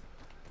gross.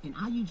 And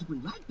I usually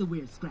like the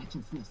weird scratch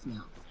and sniff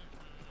smells.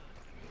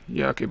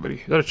 Yeah, okay, buddy.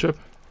 Is that a chip?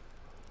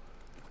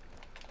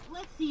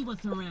 Let's see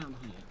what's around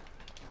here.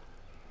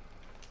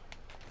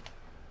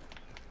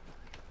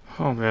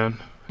 Oh, man.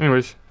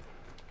 Anyways.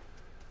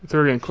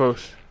 They're getting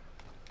close.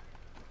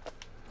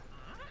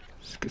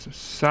 Let's get some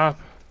sap.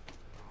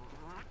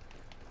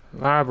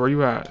 Lab, where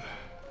you at?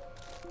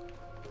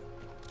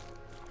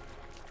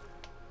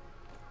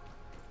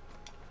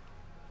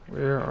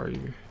 Where are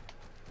you?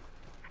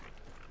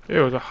 It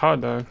was a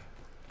hot dog.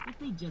 If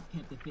they just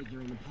kept the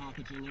figure in the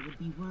packaging, it would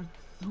be worth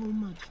so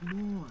much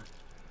more.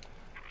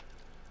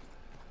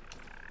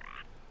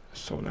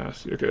 So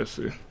nasty. Okay, let's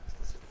see.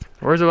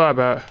 Where's the lab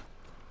at?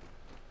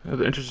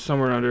 The entrance is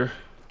somewhere around here.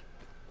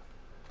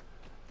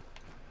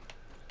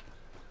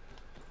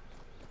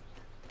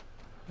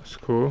 That's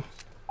cool.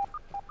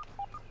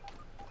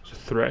 There's a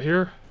threat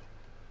here.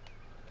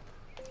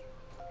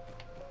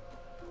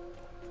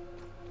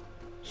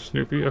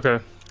 Snoopy. Okay.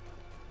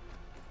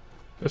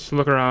 Let's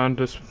look around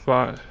this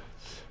spot.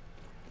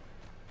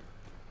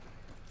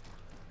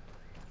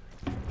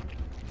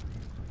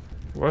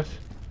 What?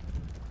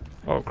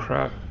 Oh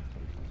crap.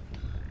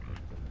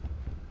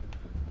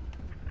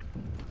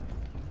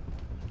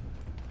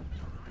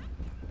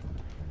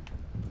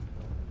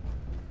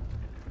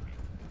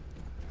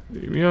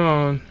 Leave me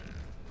alone.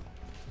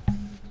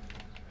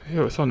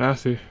 Ew, it's so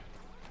nasty.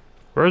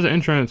 Where's the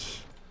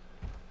entrance?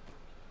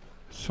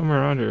 Somewhere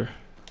around here.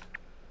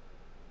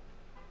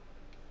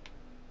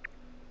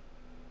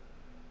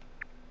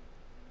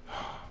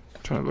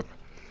 I'm trying to look.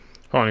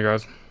 Hold on, you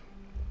guys.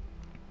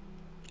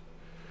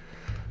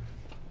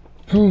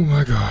 Oh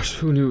my gosh,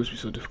 who knew it would be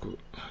so difficult?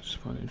 Just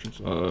find the entrance.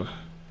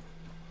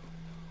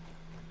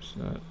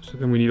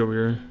 something we need over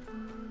here.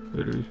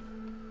 Literally.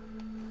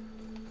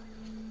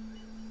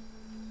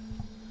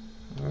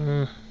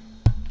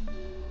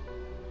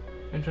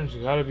 Entrance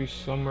has gotta be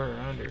somewhere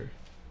around here.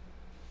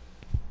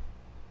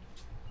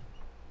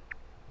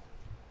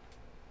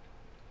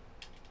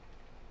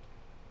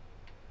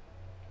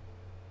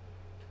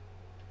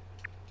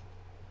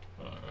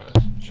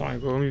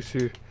 Triangle, let me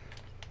see.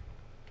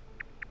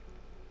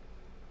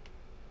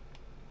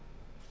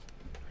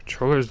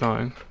 Controller's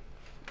dying.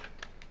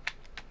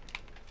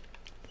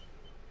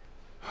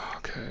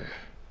 Okay.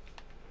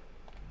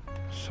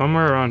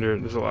 Somewhere around here,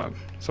 there's a lab.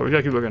 So we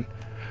gotta keep looking.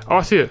 Oh,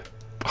 I see it.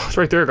 Oh, it's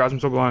right there, guys. I'm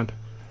so blind.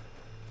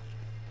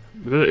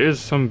 There is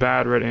some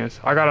bad red ants.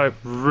 I gotta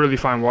really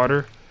find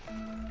water.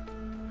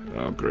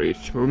 Oh, great.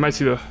 But we might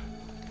see the...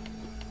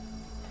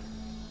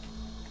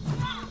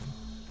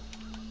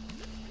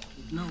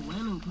 No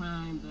lemon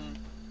crime, but it's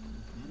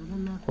better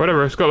than nothing.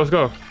 Whatever, let's go, let's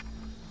go.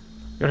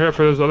 Gotta hurry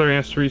for those other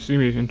ants to see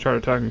me and try to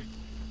attack me.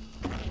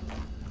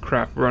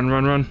 Crap, run,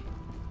 run, run.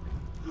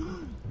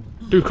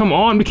 Dude, come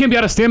on, we can't be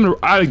out of stamina.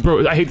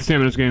 Bro, I hate the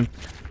stamina in this game.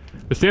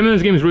 The stamina in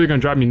this game is really gonna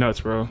drive me nuts,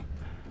 bro.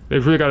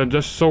 They've really got it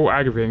just so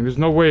aggravating. There's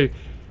no way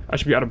I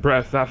should be out of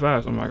breath that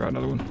fast. Oh my god,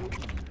 another one.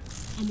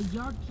 And the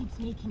yard keeps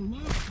making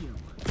nastier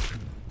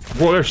ones.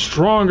 Whoa, they're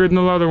stronger than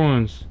the other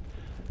ones.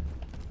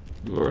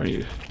 Lord, I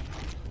need...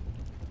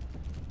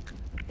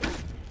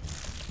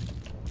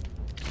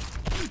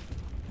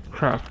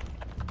 Crap.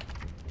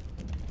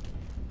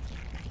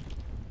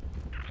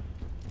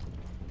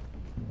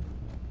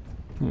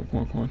 Come on, come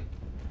on, come on.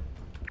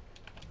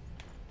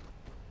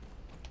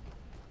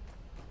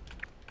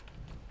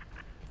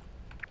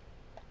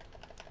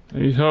 I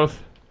need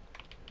health.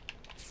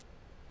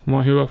 Come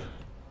on, heal up.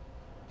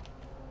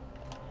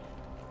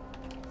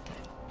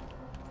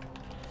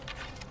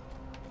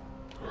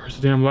 Where's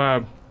the damn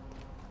lab?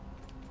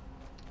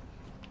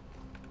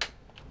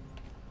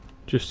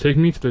 Just take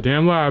me to the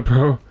damn lab,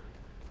 bro.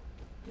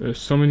 There's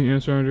so many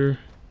ants around here.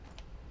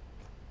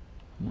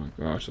 Oh my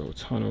gosh, that was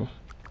a tunnel.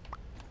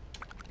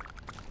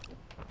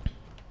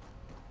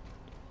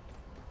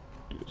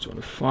 Dude, just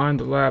want to find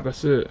the lab,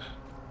 that's it.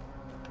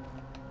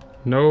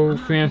 No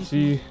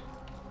fancy...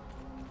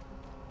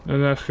 None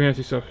of that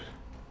fancy stuff.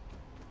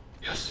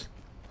 Yes.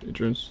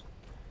 Entrance.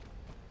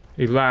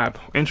 A lab.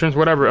 Entrance,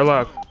 whatever, a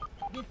lab.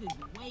 This is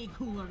way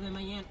cooler than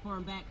my ant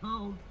farm back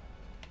home.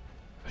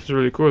 This is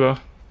really cool though.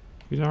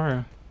 He's not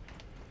wrong.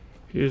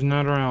 He is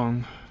not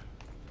wrong.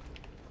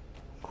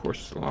 Of course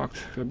it's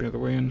locked. There'll be another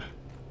way in.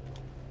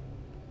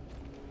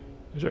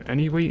 Is there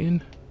any way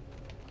in?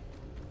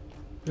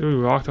 It'll be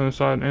locked on the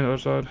side and the other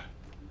side.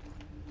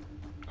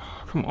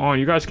 Oh, come on,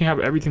 you guys can't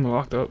have everything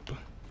locked up.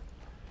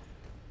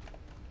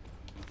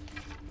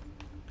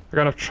 I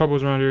got enough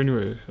troubles around here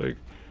anyway. Like,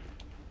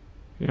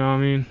 you know what I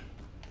mean?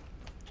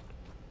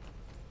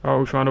 Oh,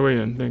 we found a way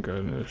in. Thank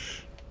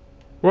goodness.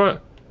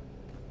 What?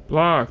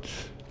 Locked.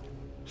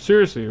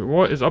 Seriously,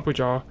 what is up with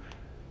y'all?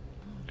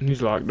 And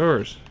these locked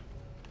doors.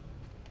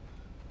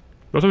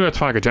 Don't tell me that's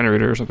find like a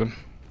generator or something.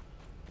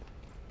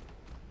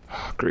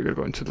 Oh, great, gotta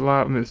go into the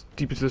lab. I'm as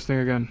deep into this thing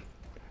again.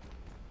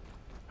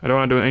 I don't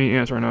want to do any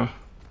ants right now.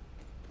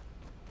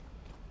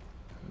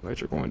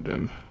 Lights are going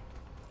dim.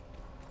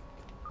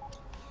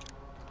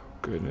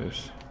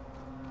 Goodness.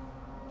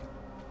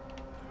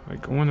 Am I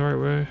going the right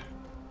way?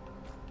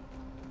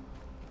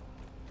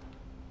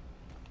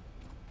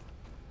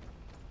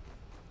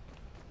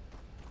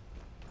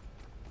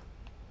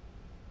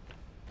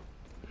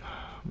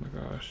 Oh my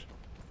gosh.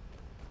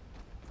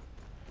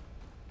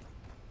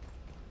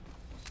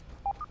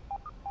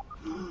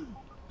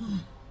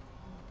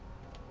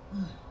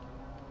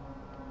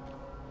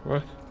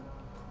 What?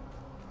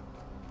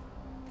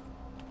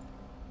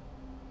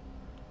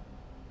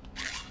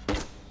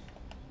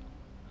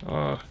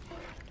 Oh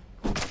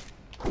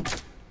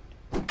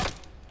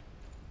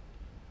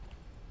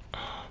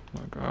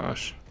my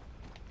gosh.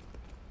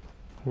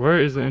 Where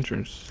is the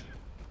entrance?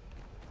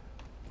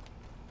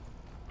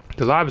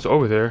 The lab is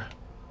over there,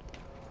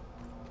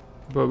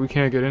 but we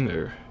can't get in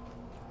there.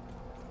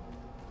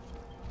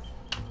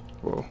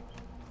 Whoa.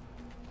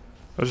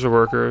 There's a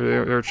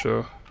worker. They're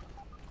chill.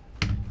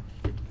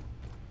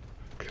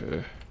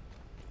 Okay.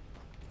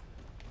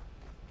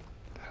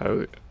 How do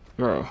we...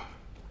 Bro.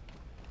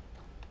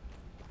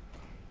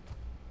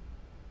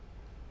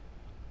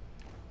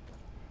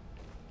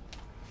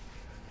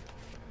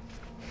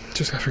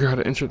 Just gotta figure out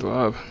how to enter the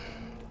lab.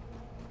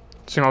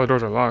 Seeing all the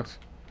doors are locked.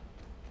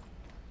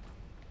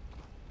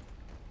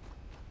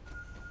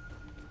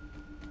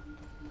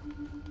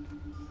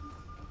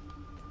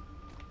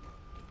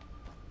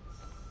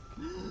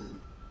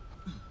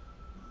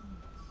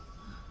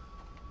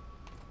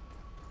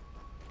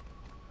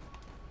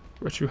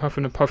 What you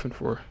huffing and puffing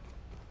for?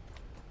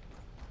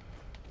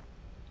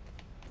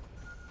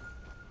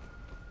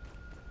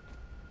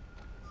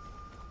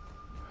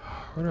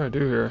 What do I do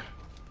here?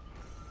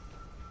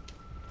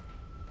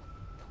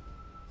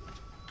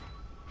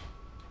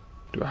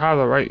 Do I have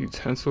the right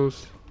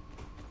utensils?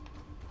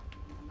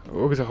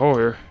 Oh, there's a hole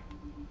here.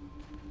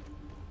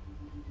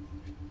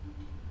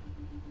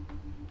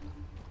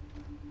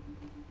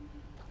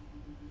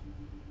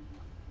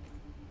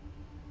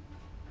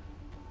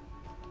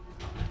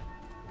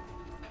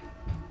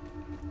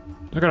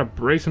 I gotta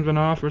break something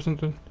off or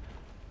something.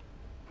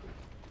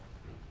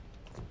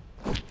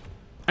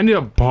 I need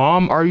a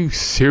bomb? Are you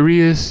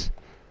serious?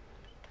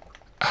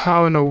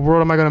 How in the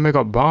world am I gonna make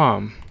a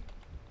bomb?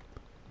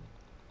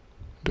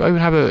 Do I even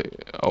have a...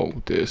 Oh,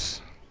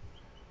 this.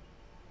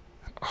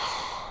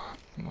 Oh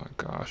my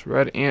gosh.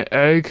 Red ant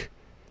egg?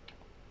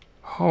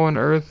 How on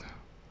earth?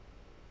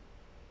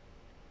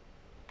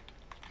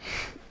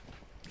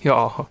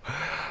 Y'all,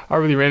 I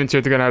really ran into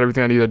it thinking I had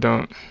everything I need. I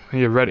don't. I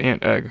need a red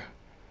ant egg.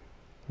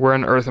 Where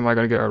on earth am I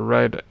gonna get a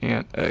red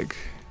ant egg?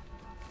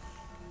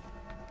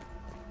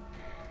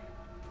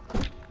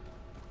 So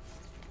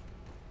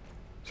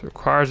it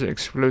requires an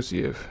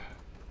explosive.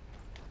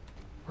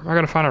 Where am I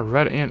gonna find a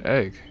red ant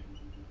egg?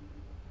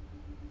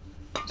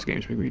 This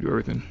game's making me do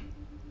everything.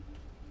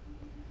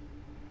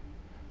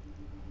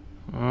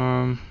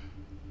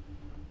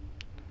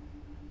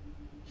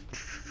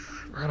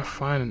 I gotta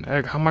find an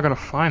egg. How am I gonna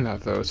find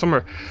that though?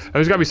 Somewhere.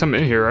 There's gotta be something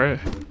in here, right?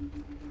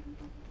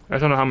 I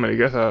just don't know how I'm gonna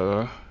get that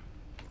though.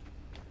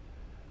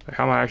 Like,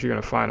 how am I actually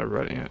gonna find a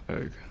red ant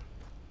egg?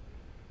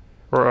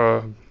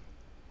 Or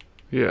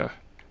yeah.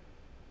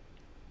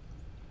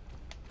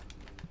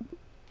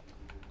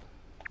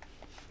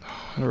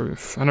 I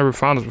never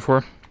found this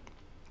before.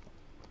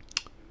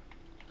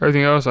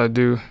 Everything else I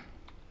do.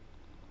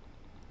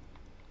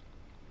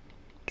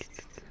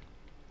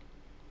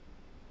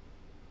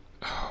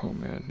 Oh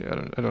man, yeah, I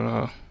don't know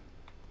how.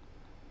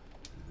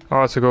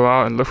 I'll have to go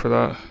out and look for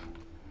that.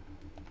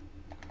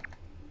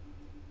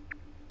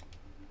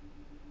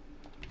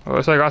 Oh,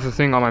 it's like I got the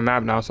thing on my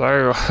map now, so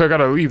I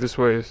gotta leave this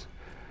way.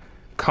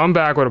 Come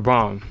back with a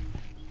bomb.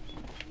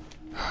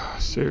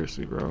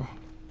 Seriously, bro.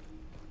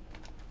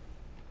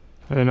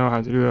 I didn't know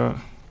how to do that.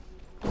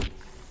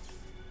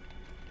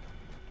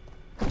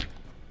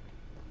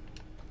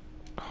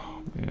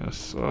 Oh man, that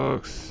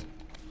sucks.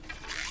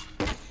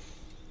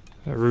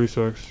 That really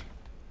sucks.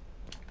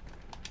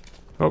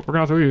 Oh, we're gonna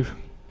have to leave.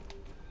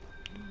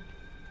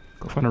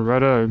 Go find a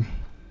red egg.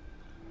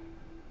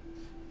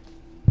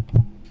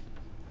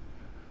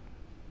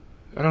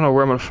 I don't know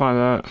where I'm gonna find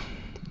that.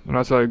 I'm gonna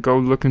have to like go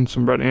looking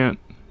some red ant.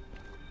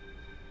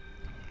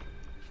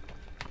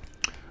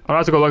 I'll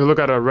have to go look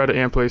at a red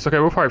ant place. Okay,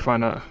 we'll probably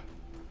find that.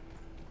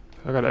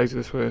 I gotta exit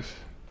this place.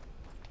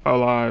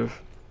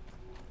 Alive.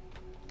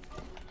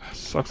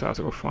 Sucks I have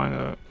to go find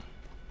that.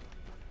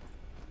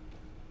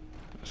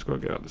 Let's go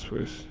get out this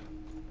place.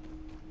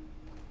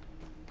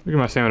 Look at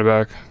my stamina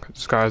back.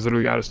 This guy's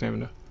literally out of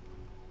stamina.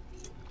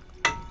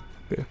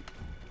 Yeah.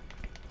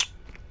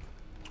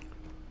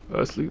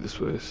 Let's leave this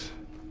place.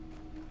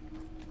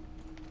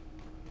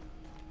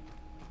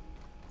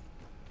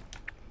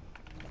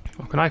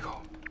 Oh, can I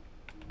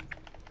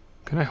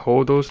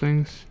hold those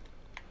things?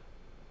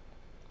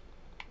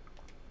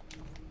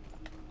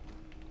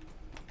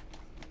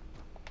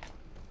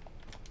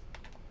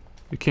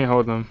 You can't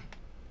hold them.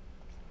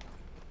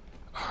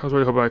 I was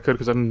really hoping I could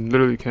because I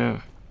literally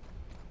can't.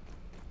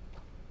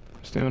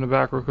 Stay in the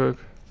back real quick.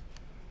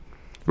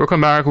 We'll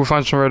come back, we'll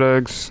find some red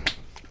eggs.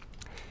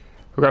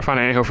 We gotta find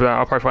an anthill for that.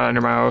 I'll probably find that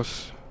near my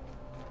house.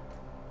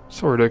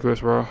 So ridiculous,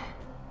 bro.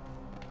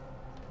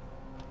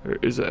 There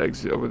is an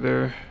exit over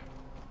there.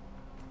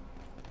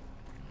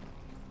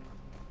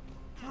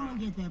 Come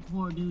get that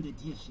poor dude a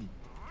tissue.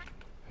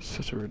 It's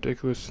such a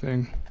ridiculous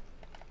thing.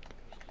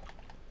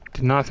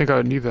 Did not think I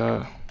would need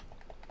that.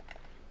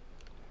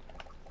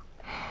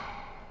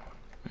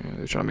 Man,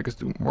 they're trying to make us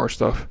do more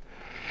stuff.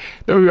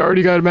 Then we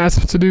already got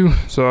massive to do.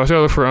 So I should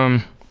look for I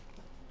think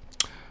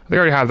I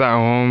already have that at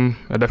home.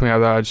 I definitely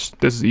have that.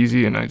 This is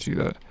easy and I do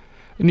that.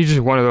 I need just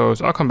one of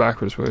those. I'll come back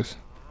for this place.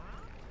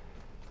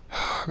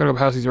 I gotta go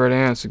past these red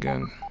ants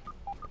again.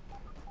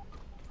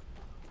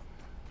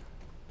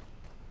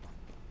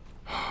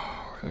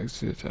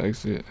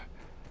 Exit.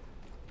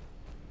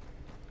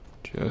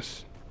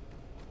 Just.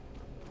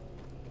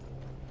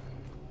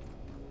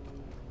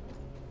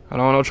 I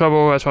don't want no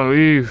trouble. I just want to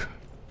leave.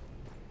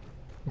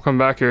 We'll come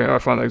back here. Oh, I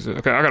found the exit.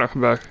 Okay, I gotta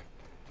come back.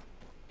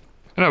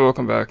 And I will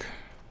come back.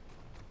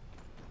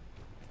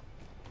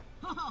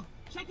 Oh,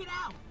 check it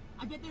out!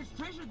 I bet there's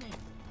treasure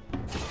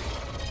there.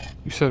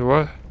 You said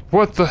what?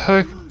 What the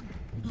heck?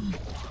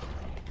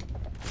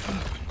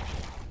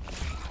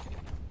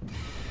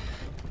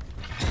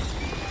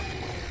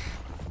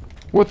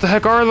 What the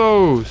heck are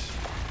those?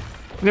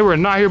 They were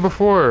not here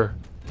before.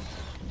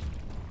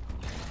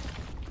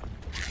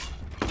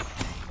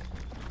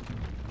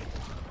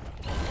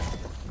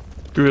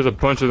 Dude, there's a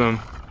bunch of them.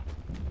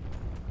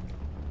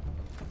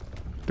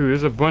 Dude,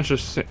 there's a bunch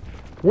of...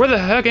 Where the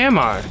heck am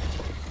I?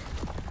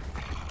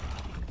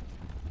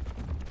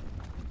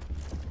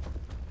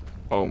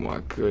 Oh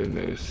my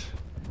goodness.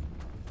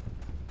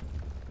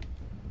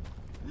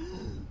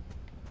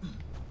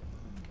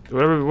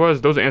 Whatever it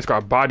was, those ants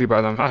got bodied by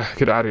them. Ah,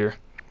 get out of here.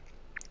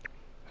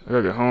 I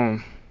gotta get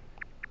home.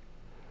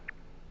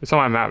 It's on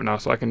my map now,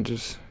 so I can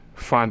just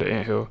find the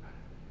anthill.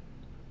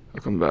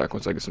 I'll come back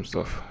once I get some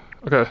stuff.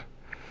 Okay.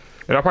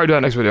 And I'll probably do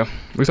that next video.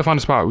 At least I found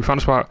a spot. We found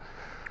a spot.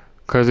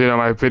 Because, you know,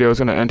 my video is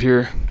going to end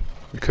here.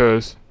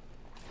 Because...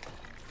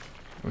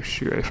 Oh,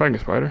 shoot. If I can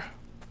get a spider.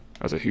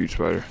 That's a huge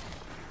spider.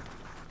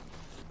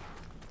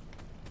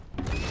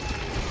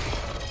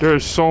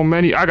 There's so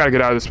many. I gotta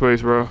get out of this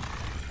place, bro.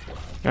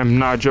 I'm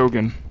not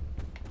joking.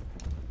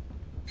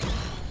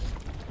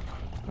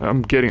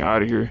 I'm getting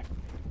out of here.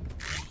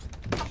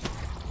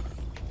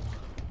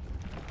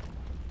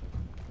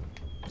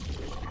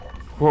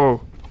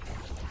 Whoa.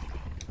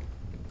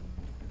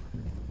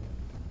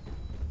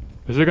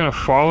 Is it gonna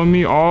follow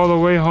me all the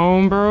way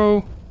home,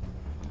 bro?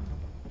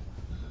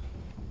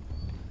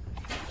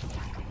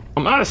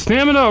 I'm out of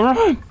stamina,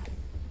 run!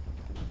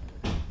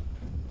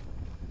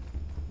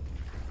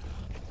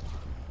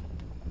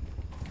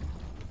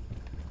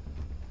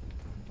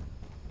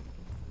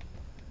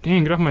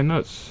 Dang, get off my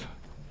nuts.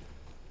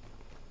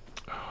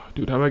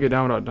 Dude, how do I get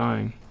down without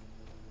dying?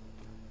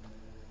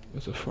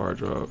 That's a far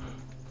drop.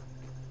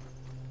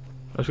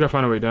 I just gotta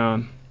find a way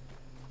down.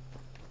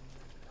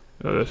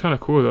 Oh, that's kinda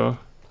cool though.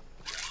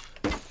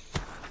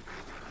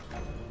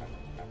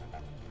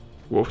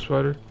 Wolf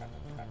spider?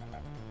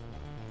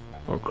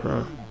 Oh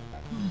crap.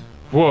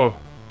 Whoa!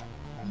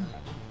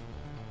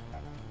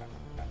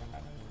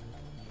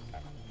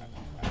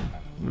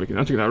 I'm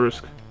taking that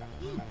risk.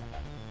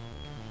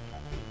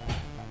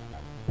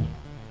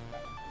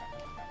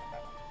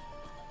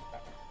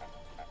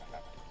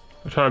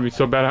 I'm trying to be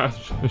so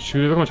badass.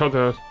 Shoot, look how much health it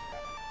has.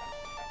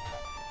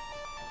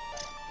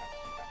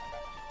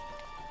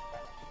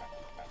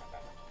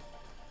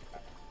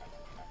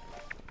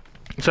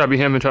 I'm trying to be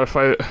him and try to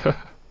fight it.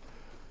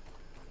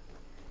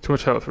 Too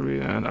much health for me,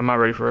 and I'm not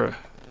ready for it.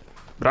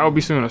 But I will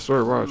be soon, I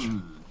swear, watch.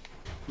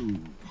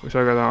 Wish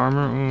I got that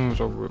armor. It's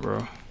over with,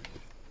 bro.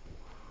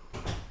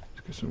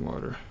 Let's get some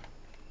water.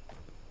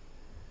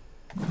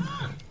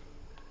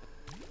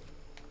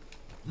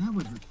 That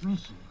was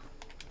refreshing.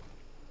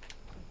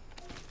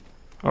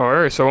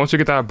 Alright, so once we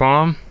get that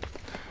bomb,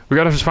 we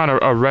gotta just find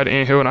a red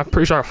anthill, and I'm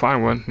pretty sure I'll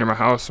find one near my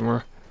house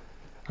somewhere.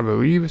 I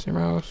believe it's near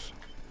my house.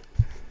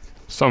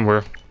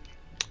 Somewhere.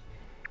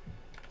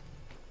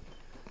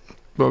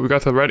 But we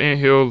got the red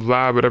anthill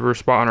lab, whatever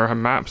spot on our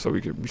map, so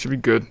we should be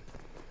good.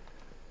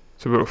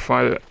 So we'll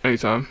find it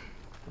anytime.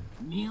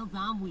 Meals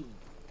on wheels.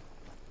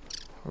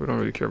 We don't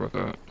really care about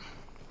that.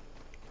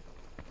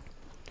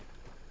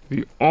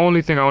 The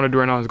only thing I want to do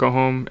right now is go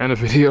home, end the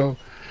video,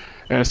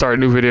 and start a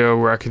new video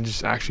where I can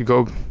just actually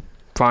go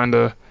find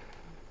a...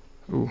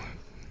 Ooh,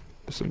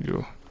 there's some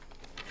needle.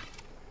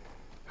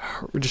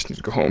 We just need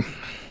to go home.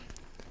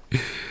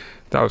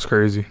 That was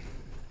crazy.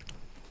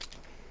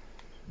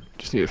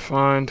 Just need to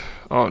find...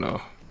 Oh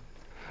no.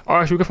 Oh,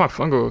 actually we can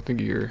find fungal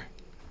thingy here.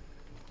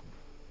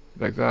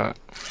 Like that.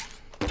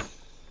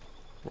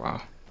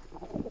 Wow.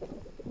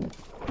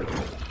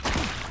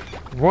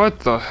 What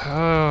the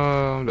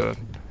hell? I'm dead.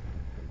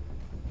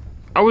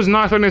 I was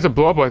not expecting it to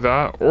blow up like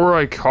that, or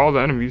like call the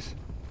enemies.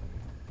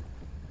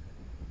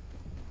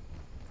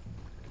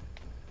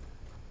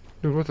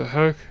 Dude, what the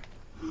heck?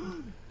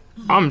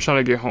 I'm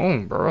trying to get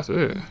home, bro. That's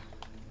it.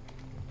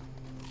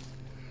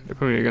 They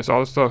put me against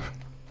all this stuff.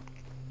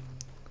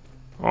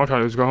 All I'm trying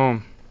to do is go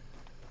home.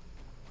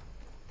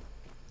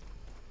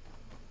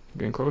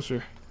 Getting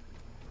closer.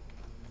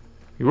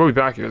 We will be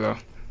back here though.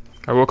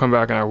 I will come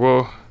back and I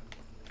will.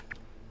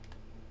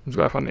 Just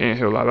gotta find the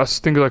anthill lab. That's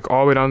thing like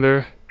all the way down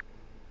there.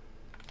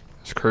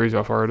 It's crazy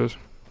how far it is.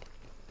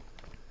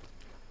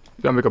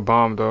 You gotta make a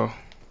bomb though.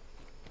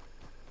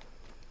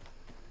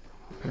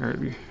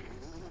 Apparently.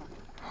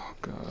 Oh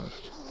god.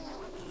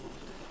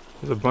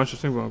 There's a bunch of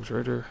stink bombs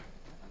right there.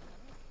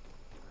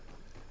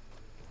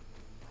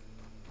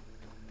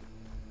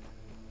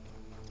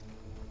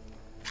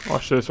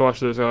 Watch this,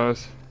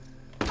 guys.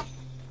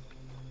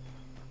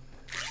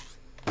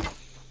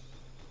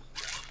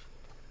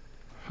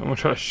 I'm gonna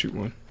try to shoot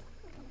one.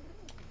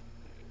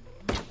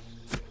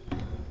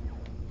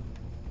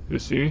 You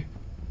see me?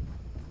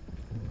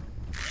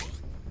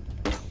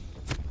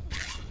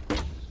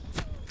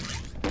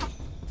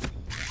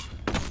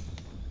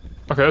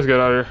 Okay, let's get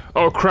out of here.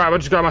 Oh crap, I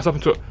just got myself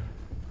into it.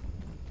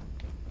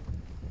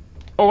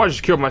 Oh, I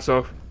just killed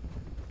myself.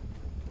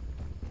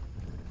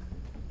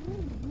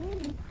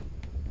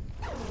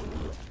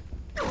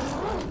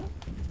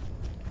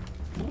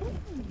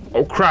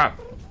 Oh crap.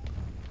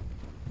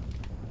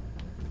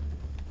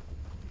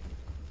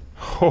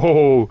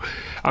 Oh,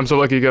 I'm so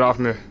lucky to get off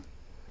me.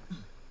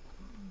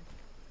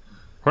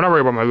 We're not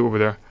worried about my loot over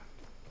there.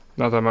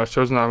 Not that much.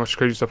 There's not much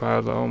crazy stuff I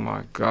had. Oh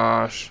my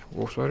gosh.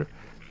 Wolf spider.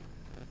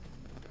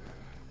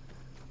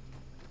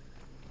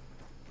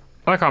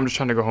 I like how I'm just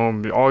trying to go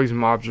home. All these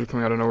mobs are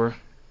coming out of nowhere.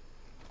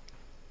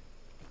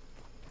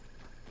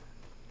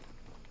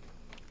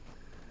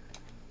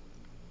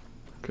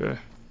 Okay.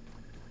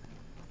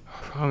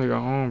 I finally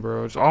got home,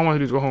 bro. Just all I want to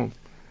do is go home.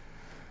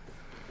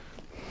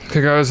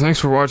 Okay, guys. Thanks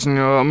for watching.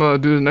 I'm gonna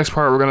do the next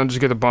part. We're gonna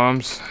just get the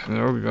bombs, and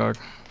then we'll be back.